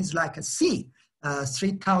 This lake is like a sea,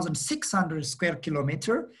 3,600 square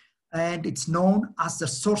kilometer, and it's known as the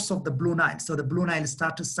source of the Blue Nile. So the Blue Nile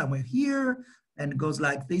starts somewhere here and goes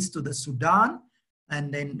like this to the Sudan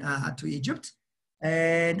and then to Egypt.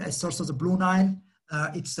 And a source of the Blue Nile.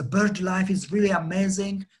 It's the bird life is really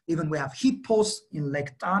amazing. Even we have hippos in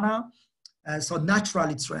Lake Tana. So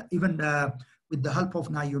naturally, it's even with the help of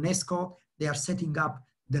now UNESCO, they are setting up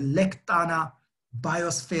the Lake Tana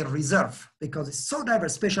Biosphere Reserve because it's so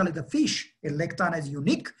diverse, especially the fish in Lake Tana is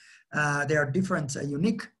unique. There are different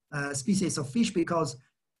unique species of fish because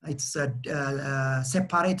It's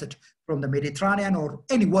separated from the Mediterranean or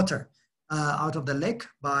any water out of the lake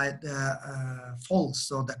by the falls,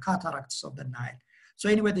 so the cataracts of the Nile. So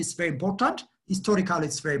anyway, this is very important. Historically,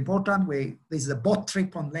 it's very important. This is a boat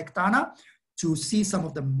trip on Lake Tana to see some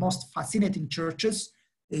of the most fascinating churches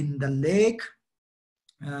in the lake,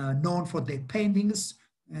 known for their paintings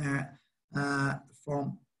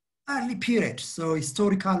from early period. So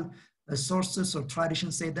historical sources or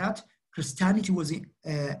traditions say that Christianity was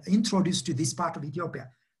introduced to this part of Ethiopia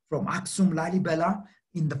from Axum, Lalibela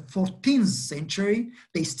in the 14th century.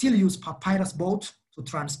 They still use papyrus boats to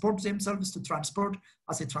transport themselves,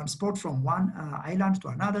 as a transport from one island to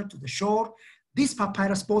another, to the shore. These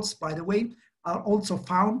papyrus boats, by the way, are also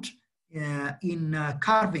found in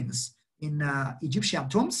carvings in Egyptian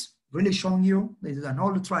tombs, really showing you this is an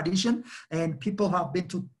old tradition. And people have been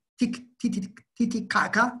to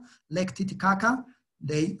Titicaca, Lake Titicaca.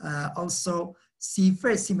 They also see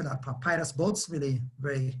very similar papyrus boats, really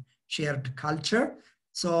very shared culture.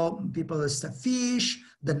 So people eat fish,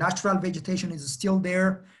 the natural vegetation is still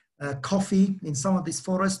there, coffee in some of these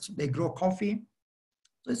forests, they grow coffee.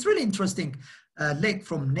 So it's really interesting lake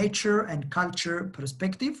from nature and culture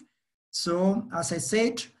perspective. So as I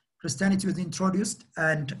said, Christianity was introduced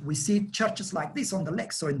and we see churches like this on the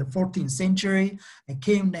lake. So in the 14th century, a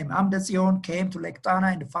king named Amdazion came to Lake Tana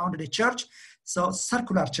and founded a church. So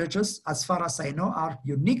circular churches, as far as I know, are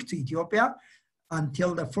unique to Ethiopia.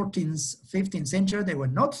 Until the 14th, 15th century, they were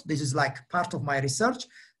not. This is like part of my research.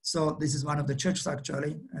 So this is one of the churches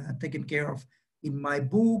actually taken care of in my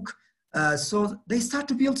book. So they start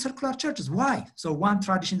to build circular churches. Why? So one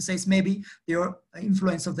tradition says maybe they are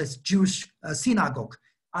influence of this Jewish synagogue.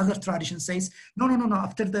 Other tradition says, no.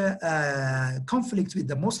 After the conflict with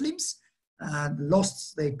the Muslims,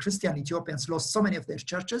 the Christian Ethiopians lost so many of their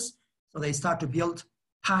churches. So they start to build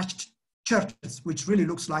thatched churches, which really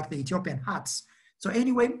looks like the Ethiopian huts. So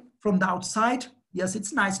anyway, from the outside, yes,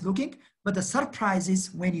 it's nice looking, but the surprise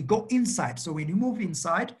is when you go inside. So when you move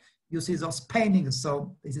inside, you see those paintings.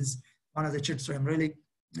 So this is one of the churches where I'm really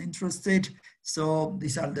interested. So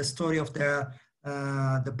these are the story of the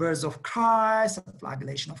birth of Christ, the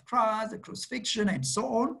flagellation of Christ, the crucifixion, and so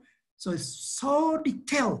on. So it's so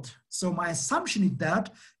detailed. So my assumption is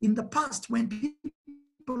that in the past, when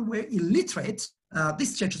people were illiterate,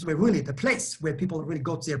 these churches were really the place where people really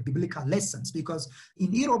got their biblical lessons, because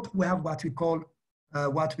in Europe we have what we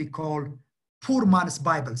call poor man's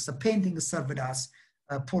Bibles. The paintings served as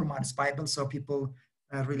poor man's Bible, so people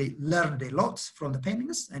really learned a lot from the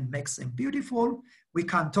paintings and makes them beautiful. We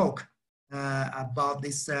can talk about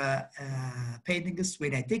these paintings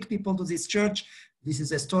when I take people to this church. This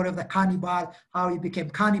is a story of the cannibal, how he became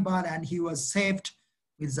cannibal and he was saved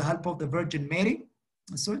with the help of the Virgin Mary.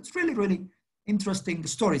 So it's really, really interesting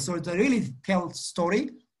story. So it's a really detailed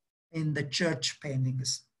story in the church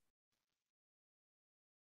paintings.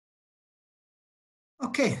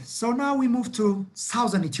 Okay, so now we move to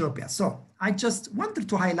southern Ethiopia. So I just wanted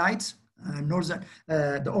to highlight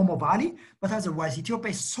the Omo Valley, but otherwise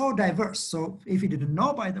Ethiopia is so diverse. So if you didn't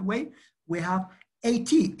know, by the way, we have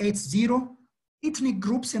 80 ethnic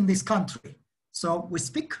groups in this country. So we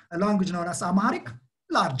speak a language known as Amharic,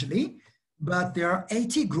 largely, but there are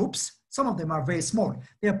 80 groups. Some of them are very small.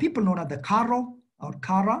 There are people known as the Karo or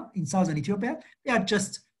Kara in southern Ethiopia. They are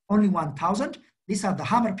just only 1,000. These are the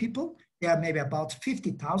Hammer people. They are maybe about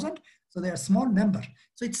 50,000. So they are a small number.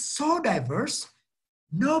 So it's so diverse.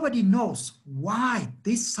 Nobody knows why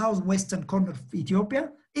this southwestern corner of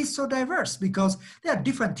Ethiopia is so diverse, because there are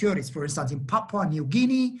different theories. For instance, in Papua New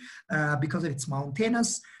Guinea, because it's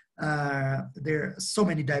mountainous, there are so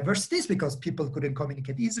many diversities because people couldn't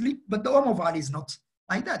communicate easily. But the Omo Valley is not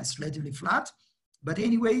like that. It's relatively flat. But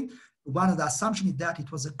anyway, one of the assumptions is that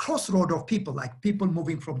it was a crossroad of people, like people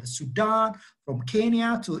moving from the Sudan, from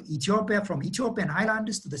Kenya to Ethiopia, from Ethiopian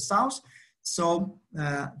highlanders to the south. So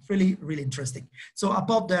really, really interesting. So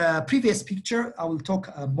about the previous picture, I will talk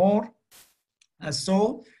more.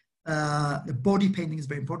 The body painting is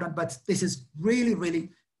very important, but this is really, really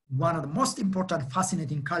one of the most important,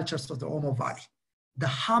 fascinating cultures of the Omo Valley. The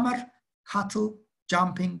Hammer cattle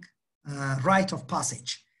jumping rite of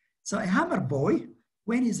passage. So a Hammer boy,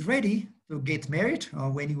 when he's ready to get married, or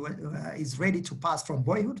when he is ready to pass from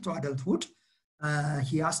boyhood to adulthood,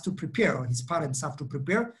 he has to prepare, or his parents have to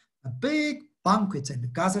prepare a big banquet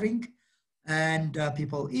and gathering, and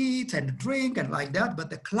people eat and drink and like that. But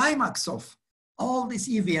the climax of all these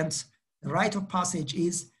events, the rite of passage,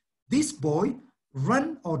 is this boy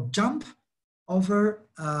run or jump over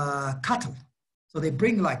cattle. So they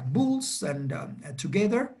bring like bulls and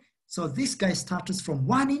together. So this guy starts from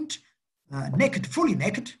 1 inch, naked, fully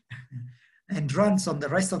naked, and runs on the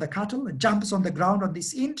rest of the cattle and jumps on the ground on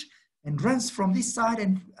this end and runs from this side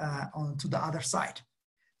and on to the other side.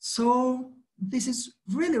 So this is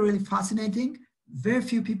really, really fascinating. Very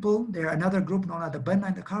few people, there are another group known as the Ben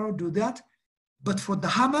and the Karo do that. But for the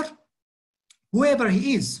Hammer, whoever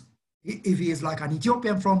he is, if he is like an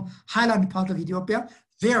Ethiopian from highland part of Ethiopia,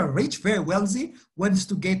 very rich, very wealthy, wants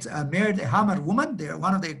to get married a Hammer woman, they're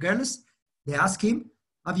one of their girls, they ask him,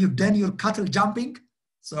 have you done your cattle jumping?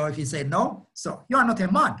 So if he say no, so you are not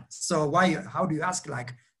a man. So why, how do you ask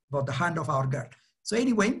like about the hand of our girl? So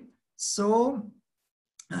anyway, so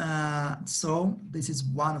this is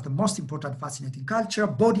one of the most important, fascinating culture.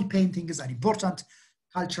 Body painting is an important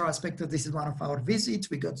cultural aspect of this. Is one of our visits.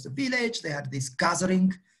 We go to the village, they had this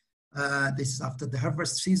gathering. This is after the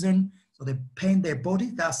harvest season. So they paint their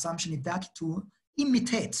body. The assumption is that to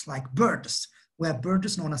imitate like birds. We have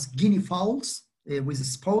birds known as guinea fowls with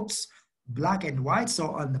spots, black and white.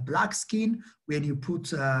 So on the black skin, when you put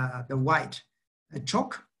the white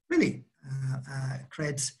chalk, really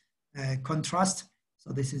creates contrast.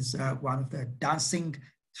 So this is one of the dancing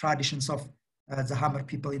traditions of the Hammer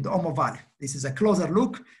people in the Omo Valley. This is a closer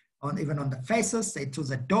look on even on the faces, say to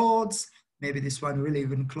the dogs, maybe this one really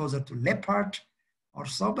even closer to leopard or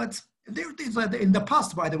so. But in the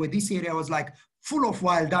past, by the way, this area was like full of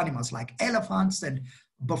wild animals like elephants and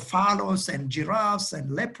buffaloes and giraffes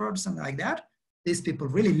and leopards and like that. These people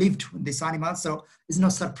really lived with these animals. So it's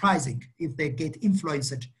not surprising if they get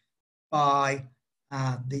influenced by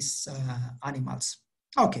these animals.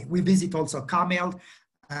 Okay, we visit also camel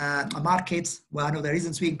markets. One of the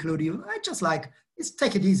reasons we include you, I just like, is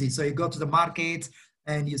take it easy. So you go to the market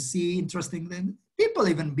and you see interesting things. People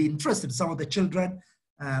even be interested. Some of the children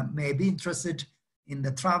may be interested in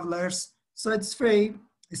the travelers. So it's very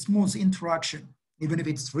smooth interaction, even if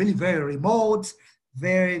it's really very remote,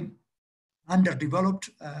 very underdeveloped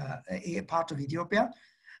part of Ethiopia.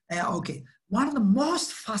 Okay, one of the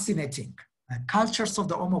most fascinating cultures of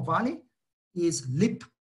the Omo Valley is lip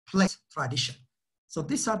plate tradition. So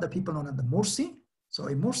these are the people known as the Mursi. So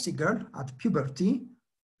a Mursi girl at puberty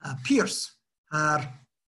pierces her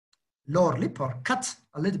lower lip or cut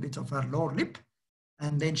a little bit of her lower lip,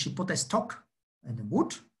 and then she put a stock in the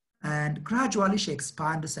wood, and gradually she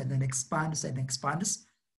expands and then expands and expands,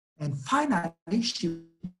 and finally she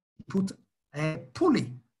put a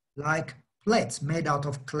pulley like plates made out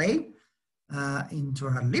of clay into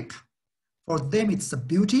her lip. For them, it's a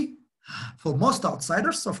beauty. For most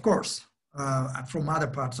outsiders, of course, from other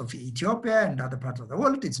parts of Ethiopia and other parts of the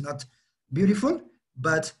world, it's not beautiful.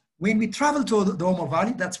 But when we travel to the Omo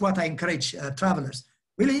Valley, that's what I encourage travelers.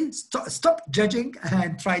 Really stop judging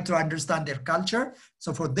and try to understand their culture.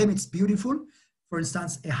 So for them, it's beautiful. For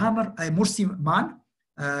instance, a Mursi man,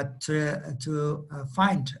 to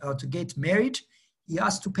find or to get married, he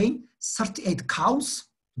has to pay 38 cows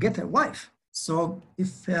to get a wife. So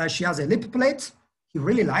if she has a lip plate, he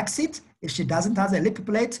really likes it. If she doesn't have a lip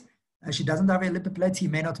plate, he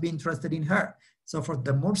may not be interested in her. So for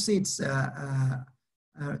the Mursi, it's,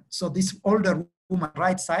 so this older woman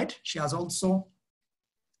right side, she has also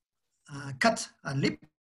cut a lip,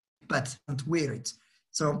 but don't wear it.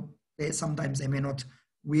 So sometimes they may not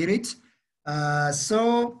wear it.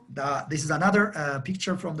 This is another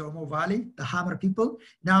picture from the Omo Valley, the Hammer people.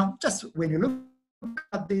 Now, just when you look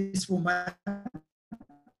at this woman,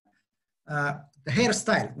 the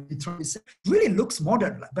hairstyle really looks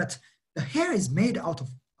modern, but the hair is made out of,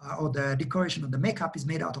 or the decoration of the makeup is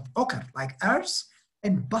made out of ochre, like earth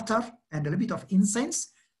and butter and a little bit of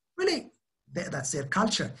incense. Really, that's their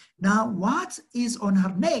culture. Now, what is on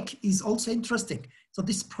her neck is also interesting. So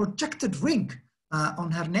this projected ring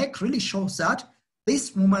on her neck really shows that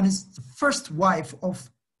this woman is the first wife of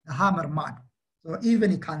the Hammer man. So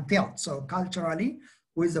even you can tell. So culturally,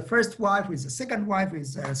 who is the first wife, who is the second wife,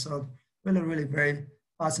 is so really, really very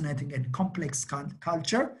fascinating and complex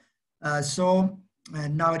culture.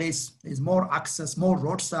 Nowadays, there's more access, more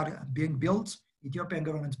roads are being built. Ethiopian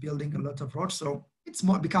government is building a lot of roads, so it's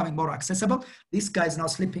becoming more accessible. This guy is now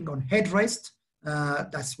sleeping on headrest.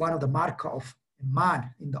 That's one of the mark of a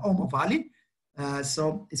man in the Omo Valley.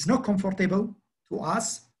 So it's not comfortable to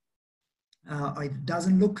us. It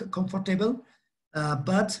doesn't look comfortable,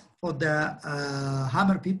 but for the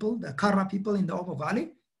Hammer people, the Kara people in the Omo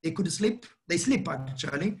Valley, they could sleep. They sleep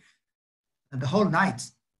actually the whole night.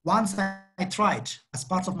 Once I tried, as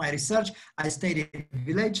part of my research, I stayed in a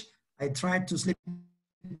village. I tried to sleep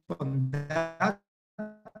on that.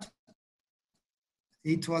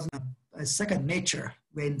 It was a second nature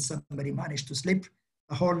when somebody managed to sleep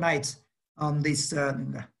the whole night on this.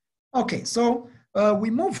 Okay, so we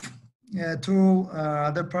move to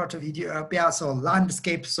other part of Ethiopia, so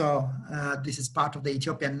landscape. So this is part of the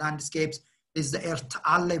Ethiopian landscapes. This is the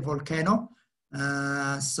Ertale volcano.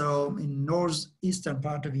 So in northeastern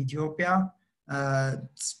part of Ethiopia,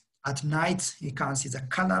 at night you can see the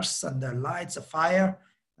colors and the lights, the fire.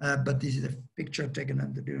 But this is a picture taken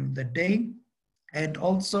during the day. And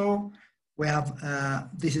also we have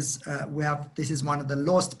this is one of the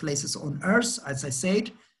lowest places on earth, as I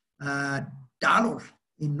said, Dalor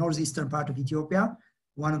in northeastern part of Ethiopia,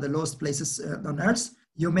 one of the lowest places on earth.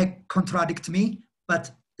 You may contradict me,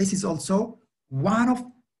 but this is also one of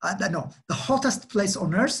the hottest place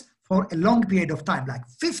on earth for a long period of time, like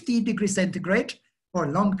 50 degrees centigrade for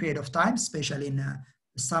a long period of time, especially in the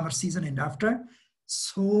summer season and after.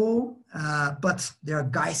 So, but there are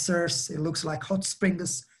geysers, it looks like hot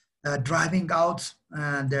springs driving out,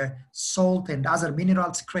 and the salt and other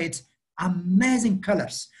minerals create amazing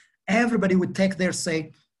colors. Everybody would take there,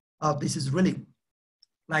 say, oh, this is really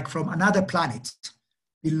like from another planet.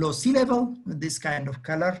 Below sea level, with this kind of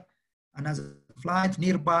color. Another flight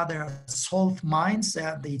nearby, there are salt mines.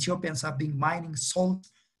 The Ethiopians have been mining salt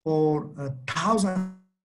for thousands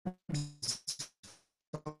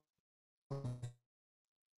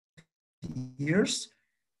years.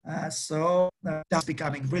 So that's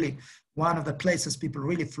becoming really one of the places people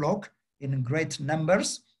really flock in great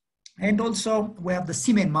numbers. And also we have the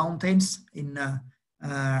Simien Mountains in a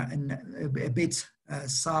bit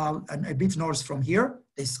south and a bit north from here.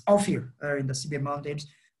 There's Ophir in the Simien Mountains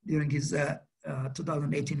during his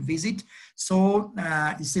 2018 visit. So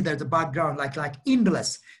you see there's a background like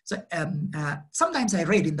endless. So sometimes I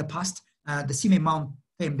read in the past the Simien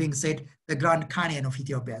Mountain being said the Grand Canyon of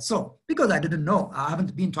Ethiopia. So because I didn't know, I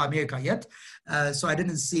haven't been to America yet, so I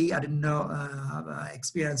didn't know,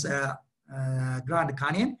 experience Grand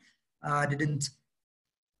Canyon. I didn't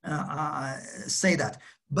say that.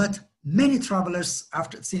 But many travelers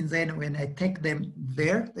since then, when I take them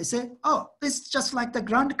there, they say, oh, this is just like the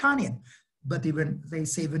Grand Canyon. But even they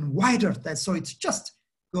say even wider. So it just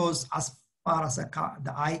goes as far as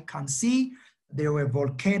the eye can see. There were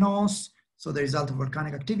volcanoes. So the result of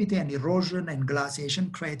volcanic activity and erosion and glaciation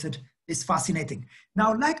created this fascinating.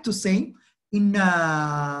 Now, I'd like to say in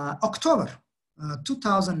October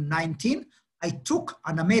 2019, I took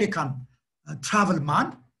an American travel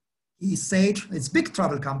man. He said, it's big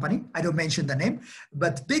travel company. I don't mention the name,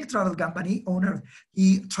 but big travel company owner.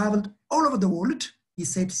 He traveled all over the world. He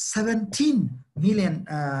said 17 million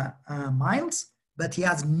miles, but he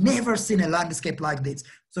has never seen a landscape like this.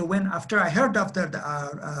 So after I heard about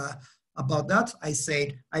that, I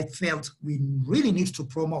said, I felt we really need to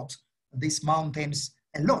promote these mountains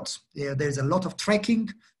a lot. There's a lot of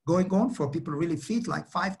trekking going on for people really fit, like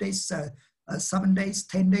 5 days, 7 days,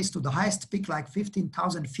 10 days to the highest peak, like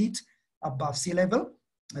 15,000 feet above sea level.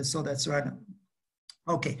 So that's right.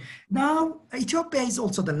 Okay, now Ethiopia is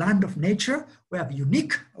also the land of nature. We have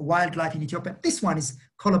unique wildlife in Ethiopia. This one is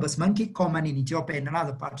colobus monkey, common in Ethiopia and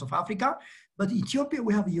other parts of Africa. But Ethiopia,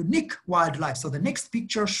 we have unique wildlife. So the next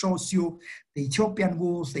picture shows you the Ethiopian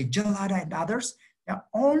wolves, the gelada and others. They are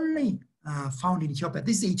only found in Ethiopia.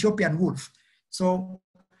 This is the Ethiopian wolf. So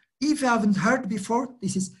if you haven't heard before,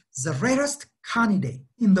 this is the rarest canidae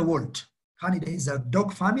in the world. Canidae is a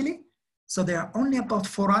dog family. So there are only about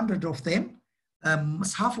 400 of them.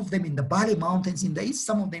 Half of them in the Bali Mountains in the east,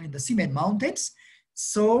 some of them in the Simien Mountains.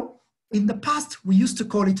 So in the past, we used to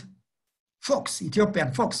call it fox,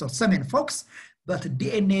 Ethiopian fox or Simien fox, but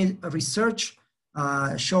DNA research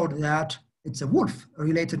showed that it's a wolf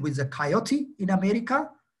related with the coyote in America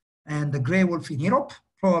and the gray wolf in Europe,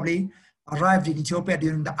 probably arrived in Ethiopia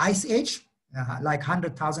during the Ice Age, like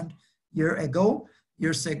 100,000 years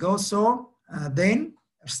ago. So then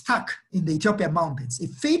stuck in the Ethiopian mountains.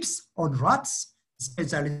 It feeds on rats,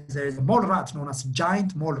 especially there is a mole rat known as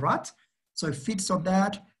giant mole rat. So it feeds on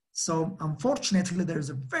that. So unfortunately, there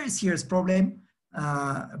is a very serious problem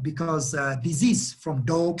because disease from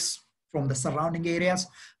dogs, from the surrounding areas,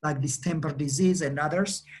 like distemper disease and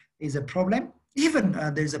others is a problem. Even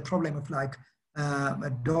there's a problem of like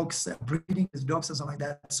dogs, breeding with dogs and something like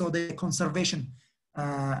that. So the conservation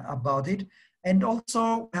about it. And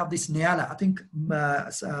also we have this Nyala. I think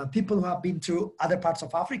people who have been to other parts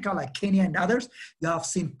of Africa, like Kenya and others, you have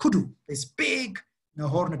seen kudu, this big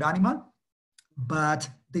horned animal, but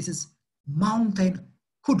this is mountain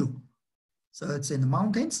kudu. So it's in the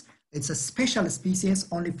mountains. It's a special species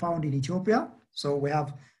only found in Ethiopia. So we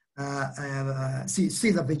have,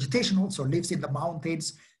 see the vegetation also lives in the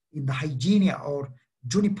mountains, in the Hygienia or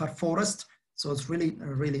juniper forest. So it's really,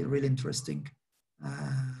 really, really interesting,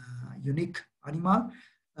 unique animal.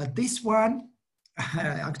 This one,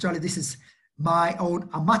 actually this is my own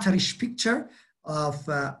amateurish picture of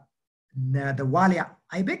the Walia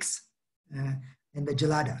ibex and the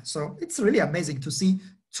gelada. So it's really amazing to see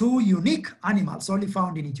two unique animals only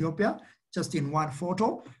found in Ethiopia, just in one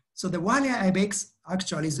photo. So the Walia ibex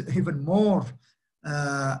actually is even more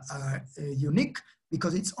unique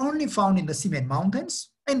because it's only found in the Simien Mountains.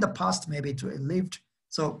 In the past, maybe it lived.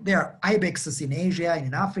 So there are ibexes in Asia,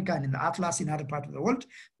 in Africa, and in the Atlas, in other parts of the world.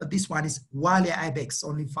 But this one is Walia ibex,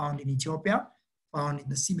 only found in Ethiopia, found in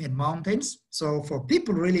the Simien Mountains. So for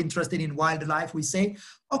people really interested in wildlife, we say,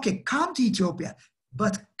 okay, come to Ethiopia,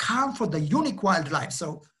 but come for the unique wildlife.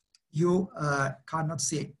 So you cannot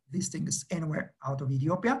see these things anywhere out of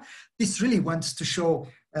Ethiopia. This really wants to show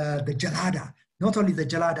the gelada, not only the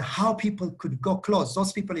gelada, how people could go close.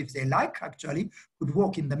 Those people, if they like, actually, could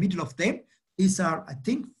walk in the middle of them. These are, I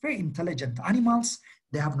think, very intelligent animals.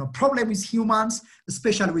 They have no problem with humans,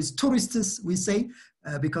 especially with tourists, we say,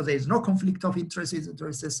 because there is no conflict of interest with the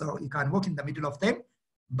tourists, so you can walk in the middle of them,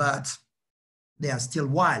 but they are still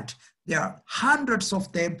wild. There are hundreds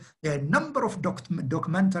of them. There are a number of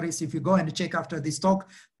documentaries. If you go and check after this talk,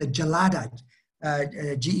 the gelada,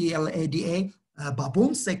 G-E-L-A-D-A,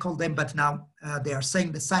 baboons, they call them, but now they are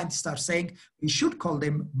saying, the scientists are saying, we should call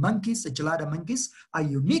them monkeys. The gelada monkeys are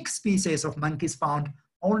unique species of monkeys found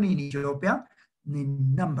only in Ethiopia,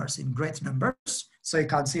 in numbers, in great numbers. So you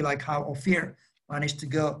can see like how Ophir managed to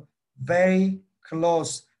go very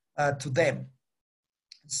close to them.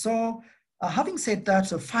 So having said that,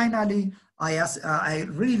 so finally, I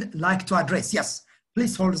really like to address, yes,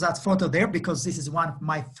 please hold that photo there because this is one of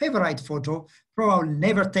my favorite photo. Probably I'll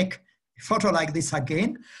never take a photo like this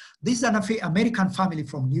again. This is an American family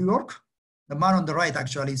from New York. The man on the right,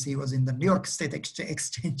 actually, he was in the New York State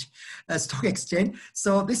Exchange, Stock Exchange.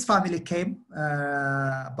 So this family came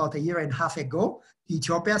about 1.5 years ago to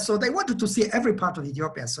Ethiopia. So they wanted to see every part of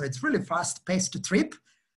Ethiopia. So it's really fast-paced trip.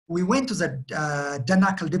 We went to the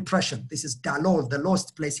Danakil Depression. This is Dalol, the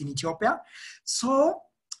lowest place in Ethiopia. So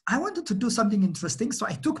I wanted to do something interesting. So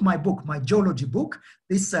I took my book, my geology book.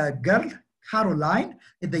 This girl, Caroline,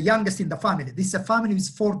 is the youngest in the family. This is a family with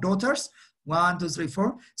 4 daughters. 1, 2, 3,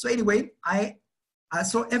 4. So anyway,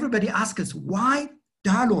 so everybody asks us why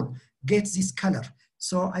Dalol gets this color.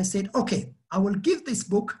 So I said, okay, I will give this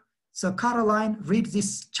book. So Caroline, read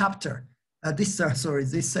this chapter. This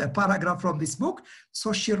paragraph from this book.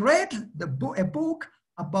 So she read a book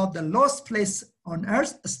about the lowest place on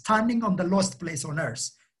earth, standing on the lowest place on earth.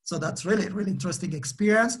 So that's really, really interesting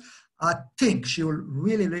experience. I think she will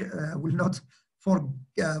really will not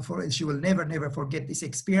she will never forget this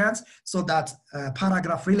experience. So that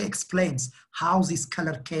paragraph really explains how this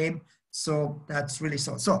color came. So that's really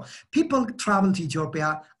so. So people travel to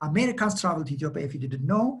Ethiopia. Americans travel to Ethiopia. If you didn't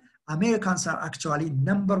know, Americans are actually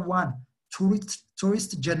 #1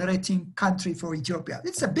 tourist generating country for Ethiopia.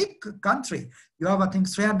 It's a big country. You have, I think,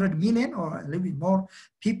 300 million or a little bit more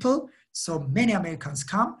people. So many Americans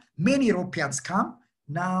come, many Europeans come.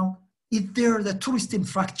 Now, is there the tourist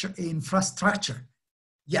infrastructure?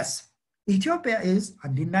 Yes, Ethiopia is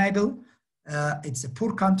undeniable. It's a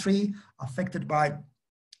poor country affected by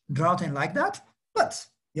drought and like that. But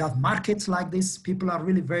you have markets like this. People are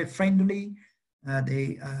really very friendly.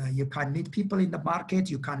 You can meet people in the market.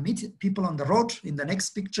 You can meet people on the road. In the next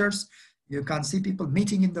pictures, you can see people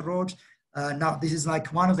meeting in the road. Now, this is like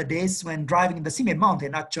one of the days when driving in the Simien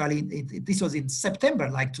Mountain. Actually, this was in September,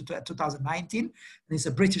 like 2019. And it's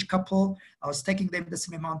a British couple. I was taking them to the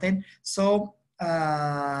Simien Mountain. So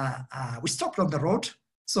we stopped on the road.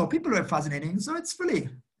 So people were fascinating. So it's really,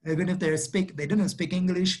 even if they didn't speak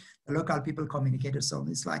English, the local people communicated. So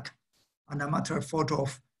it's like an amateur photo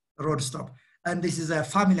of a road stop. And this is a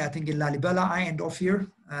family, I think, in Lalibela. I and Ophir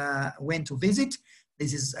went to visit.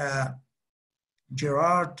 This is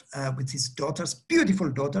Gerard with his daughters, beautiful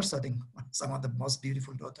daughters. I think some of the most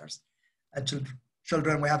beautiful daughters,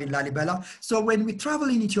 children we have in Lalibela. So when we travel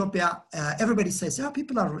in Ethiopia, everybody says, yeah,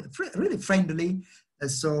 people are really friendly.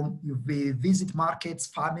 So we visit markets,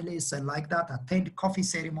 families, and like that, attend coffee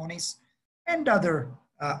ceremonies and other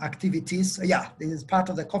activities. Yeah, this is part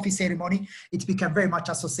of the coffee ceremony. It became very much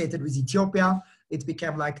associated with Ethiopia. It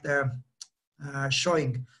became like the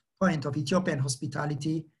showing point of Ethiopian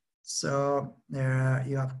hospitality. So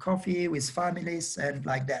you have coffee with families and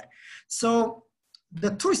like that. So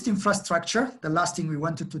the tourist infrastructure, the last thing we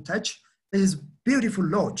wanted to touch, is beautiful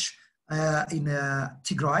lodge in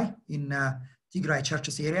Tigray, in Tigray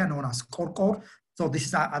churches area known as Korkor. So this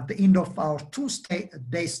is at the end of our 2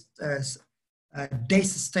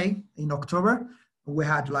 days stay in October. We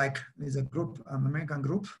had like, there's a group, American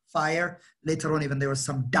group, fire. Later on, even there was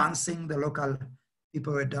some dancing. The local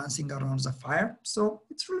People were dancing around the fire. So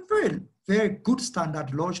it's very, very good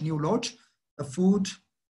standard lodge, new lodge. The food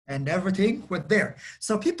and everything were there.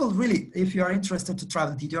 So people really, if you are interested to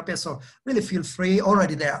travel to Ethiopia, so really feel free.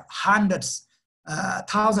 Already there are hundreds,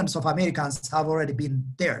 thousands of Americans have already been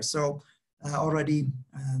there. So already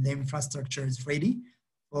the infrastructure is ready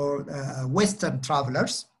for Western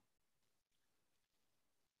travelers.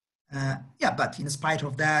 Yeah, but in spite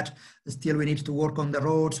of that, still we need to work on the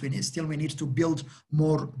roads. We need to build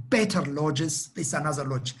more better lodges. This is another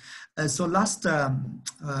lodge. So last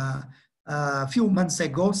few months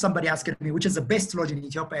ago, somebody asked me, which is the best lodge in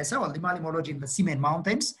Ethiopia? I said, well, the Malimo Lodge in the Simen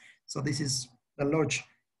Mountains. So this is the lodge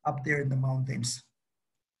up there in the mountains.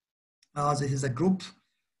 This is a group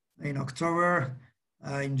in October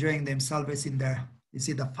enjoying themselves in there. You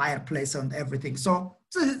see the fireplace and everything. So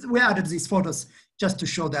we added these photos just to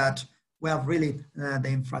show that we have really the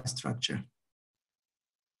infrastructure.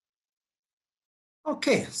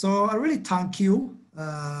 Okay, so I really thank you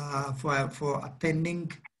for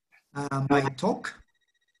attending my talk.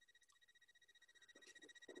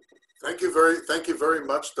 Thank you very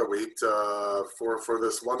much, Dawit, for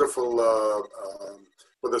this wonderful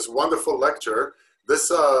lecture.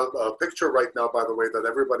 This picture right now, by the way, that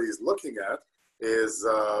everybody is looking at is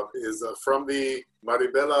from the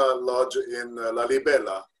Lalibela Lodge in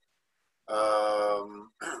Lalibela.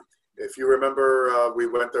 If you remember, we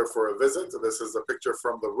went there for a visit. This is a picture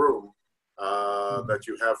from the room that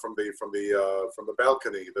you have from the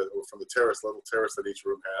balcony, from the terrace, little terrace that each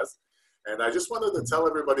room has. And I just wanted to tell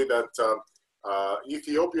everybody that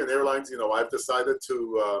Ethiopian Airlines, you know, I've decided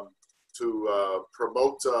to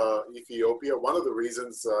promote Ethiopia. One of the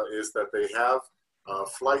reasons is that they have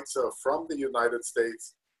flights from the United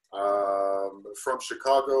States, from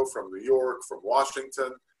Chicago, from New York, from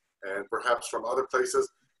Washington, and perhaps from other places.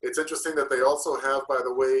 It's interesting that they also have, by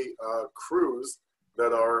the way, crews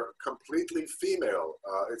that are completely female.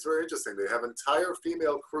 It's very interesting. They have entire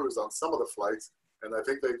female crews on some of the flights, and I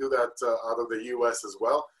think they do that out of the US as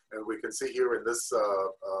well. And we can see here in this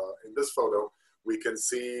photo, we can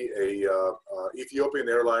see a Ethiopian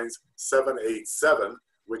Airlines 787,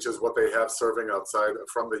 which is what they have serving outside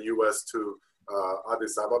from the US to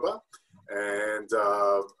Addis Ababa. And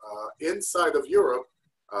inside of Europe,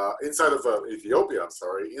 inside of Ethiopia,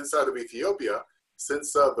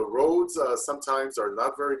 since the roads sometimes are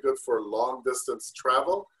not very good for long distance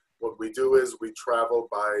travel, what we do is we travel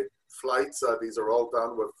by flights. These are all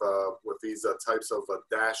done with these types of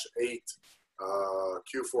Dash 8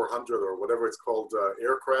 Q400 or whatever it's called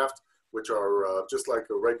aircraft, which are just like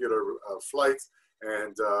a regular flight.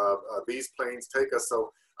 And these planes take us.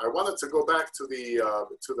 So I wanted to go back to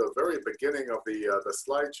the very beginning of the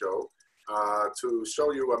slideshow to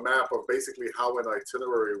show you a map of basically how an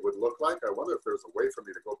itinerary would look like. I wonder if there's a way for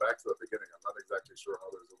me to go back to the beginning. I'm not exactly sure how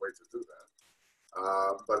there's a way to do that.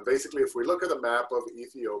 But basically, if we look at a map of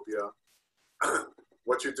Ethiopia,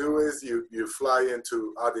 what you do is you fly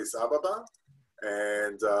into Addis Ababa,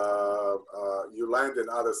 and you land in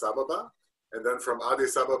Addis Ababa, and then from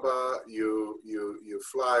Addis Ababa you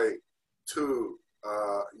fly to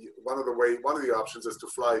one of the options is to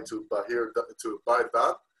fly to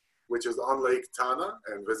Baghdad, which is on Lake Tana,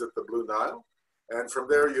 and visit the Blue Nile, and from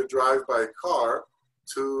there you drive by car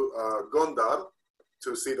to Gondar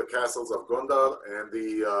to see the castles of Gondar and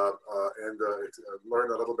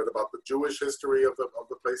learn a little bit about the Jewish history of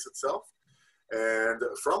the place itself. And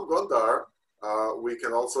from Gondar, we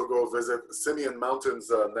can also go visit Simeon Mountains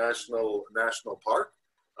National Park,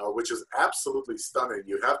 which is absolutely stunning.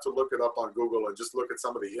 You have to look it up on Google and just look at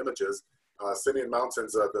some of the images. Simeon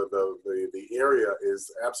Mountains, the area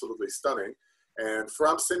is absolutely stunning. And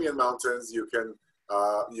from Simeon Mountains, you can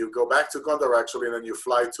you go back to Gondar actually, and then you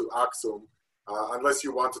fly to Axum, unless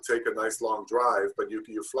you want to take a nice long drive. But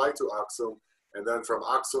you fly to Axum, and then from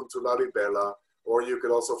Axum to Lalibela, or you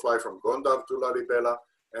could also fly from Gondar to Lalibela,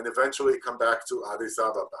 and eventually come back to Addis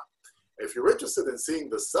Ababa. If you're interested in seeing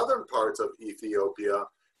the southern part of Ethiopia,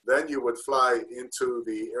 then you would fly into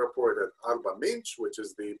the airport at Arba Minch, which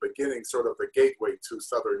is the beginning, sort of the gateway to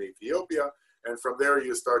southern Ethiopia. And from there,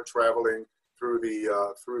 you start traveling through the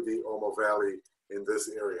Omo Valley in this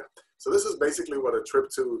area. So this is basically what a trip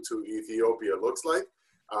to Ethiopia looks like.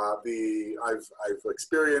 I've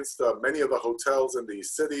experienced many of the hotels in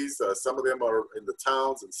these cities. Some of them are in the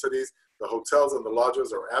towns and cities. The hotels and the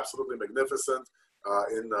lodges are absolutely magnificent.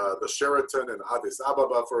 In the Sheraton in Addis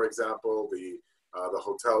Ababa, for example, the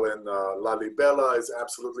hotel in Lalibela is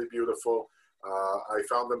absolutely beautiful. I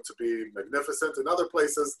found them to be magnificent. In other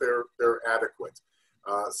places, they're adequate.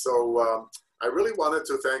 So I really wanted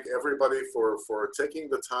to thank everybody for taking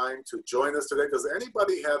the time to join us today. Does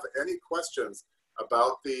anybody have any questions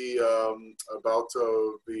about the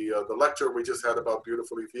lecture we just had about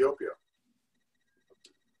beautiful Ethiopia.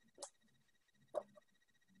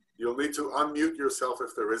 You'll need to unmute yourself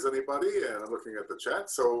if there is anybody, and I'm looking at the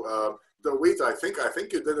chat. So, Dawit, I think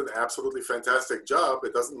you did an absolutely fantastic job.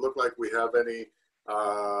 It doesn't look like we have any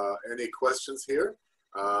questions here.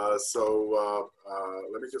 Let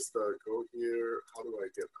me just go here. How do I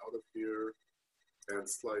get out of here? And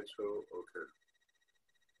slideshow. Okay.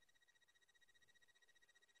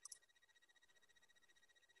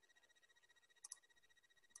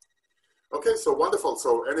 Okay, so wonderful.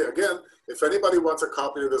 So, again, if anybody wants a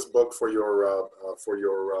copy of this book for your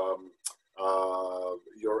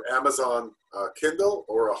Amazon Kindle,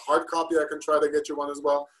 or a hard copy, I can try to get you one as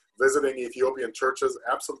well. Visiting Ethiopian churches,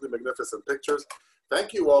 absolutely magnificent pictures.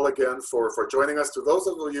 Thank you all again for joining us. To those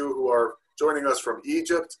of you who are joining us from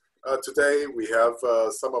Egypt today, we have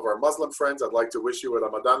some of our Muslim friends. I'd like to wish you a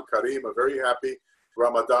Ramadan Kareem, a very happy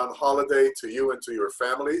Ramadan holiday to you and to your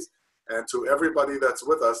families. And to everybody that's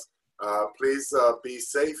with us, please be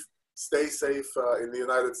safe, stay safe in the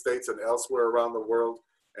United States and elsewhere around the world.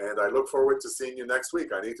 And I look forward to seeing you next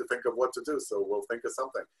week. I need to think of what to do, so we'll think of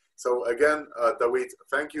something. So again, Dawit,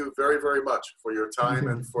 thank you very, very much for your time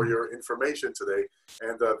and for your information today.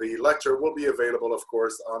 And the lecture will be available, of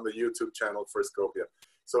course, on the YouTube channel for Skopje.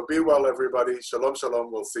 So be well, everybody. Shalom,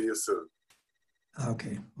 shalom. We'll see you soon.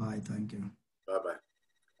 Okay. Bye. Thank you. Bye-bye.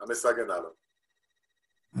 Amisaganalo.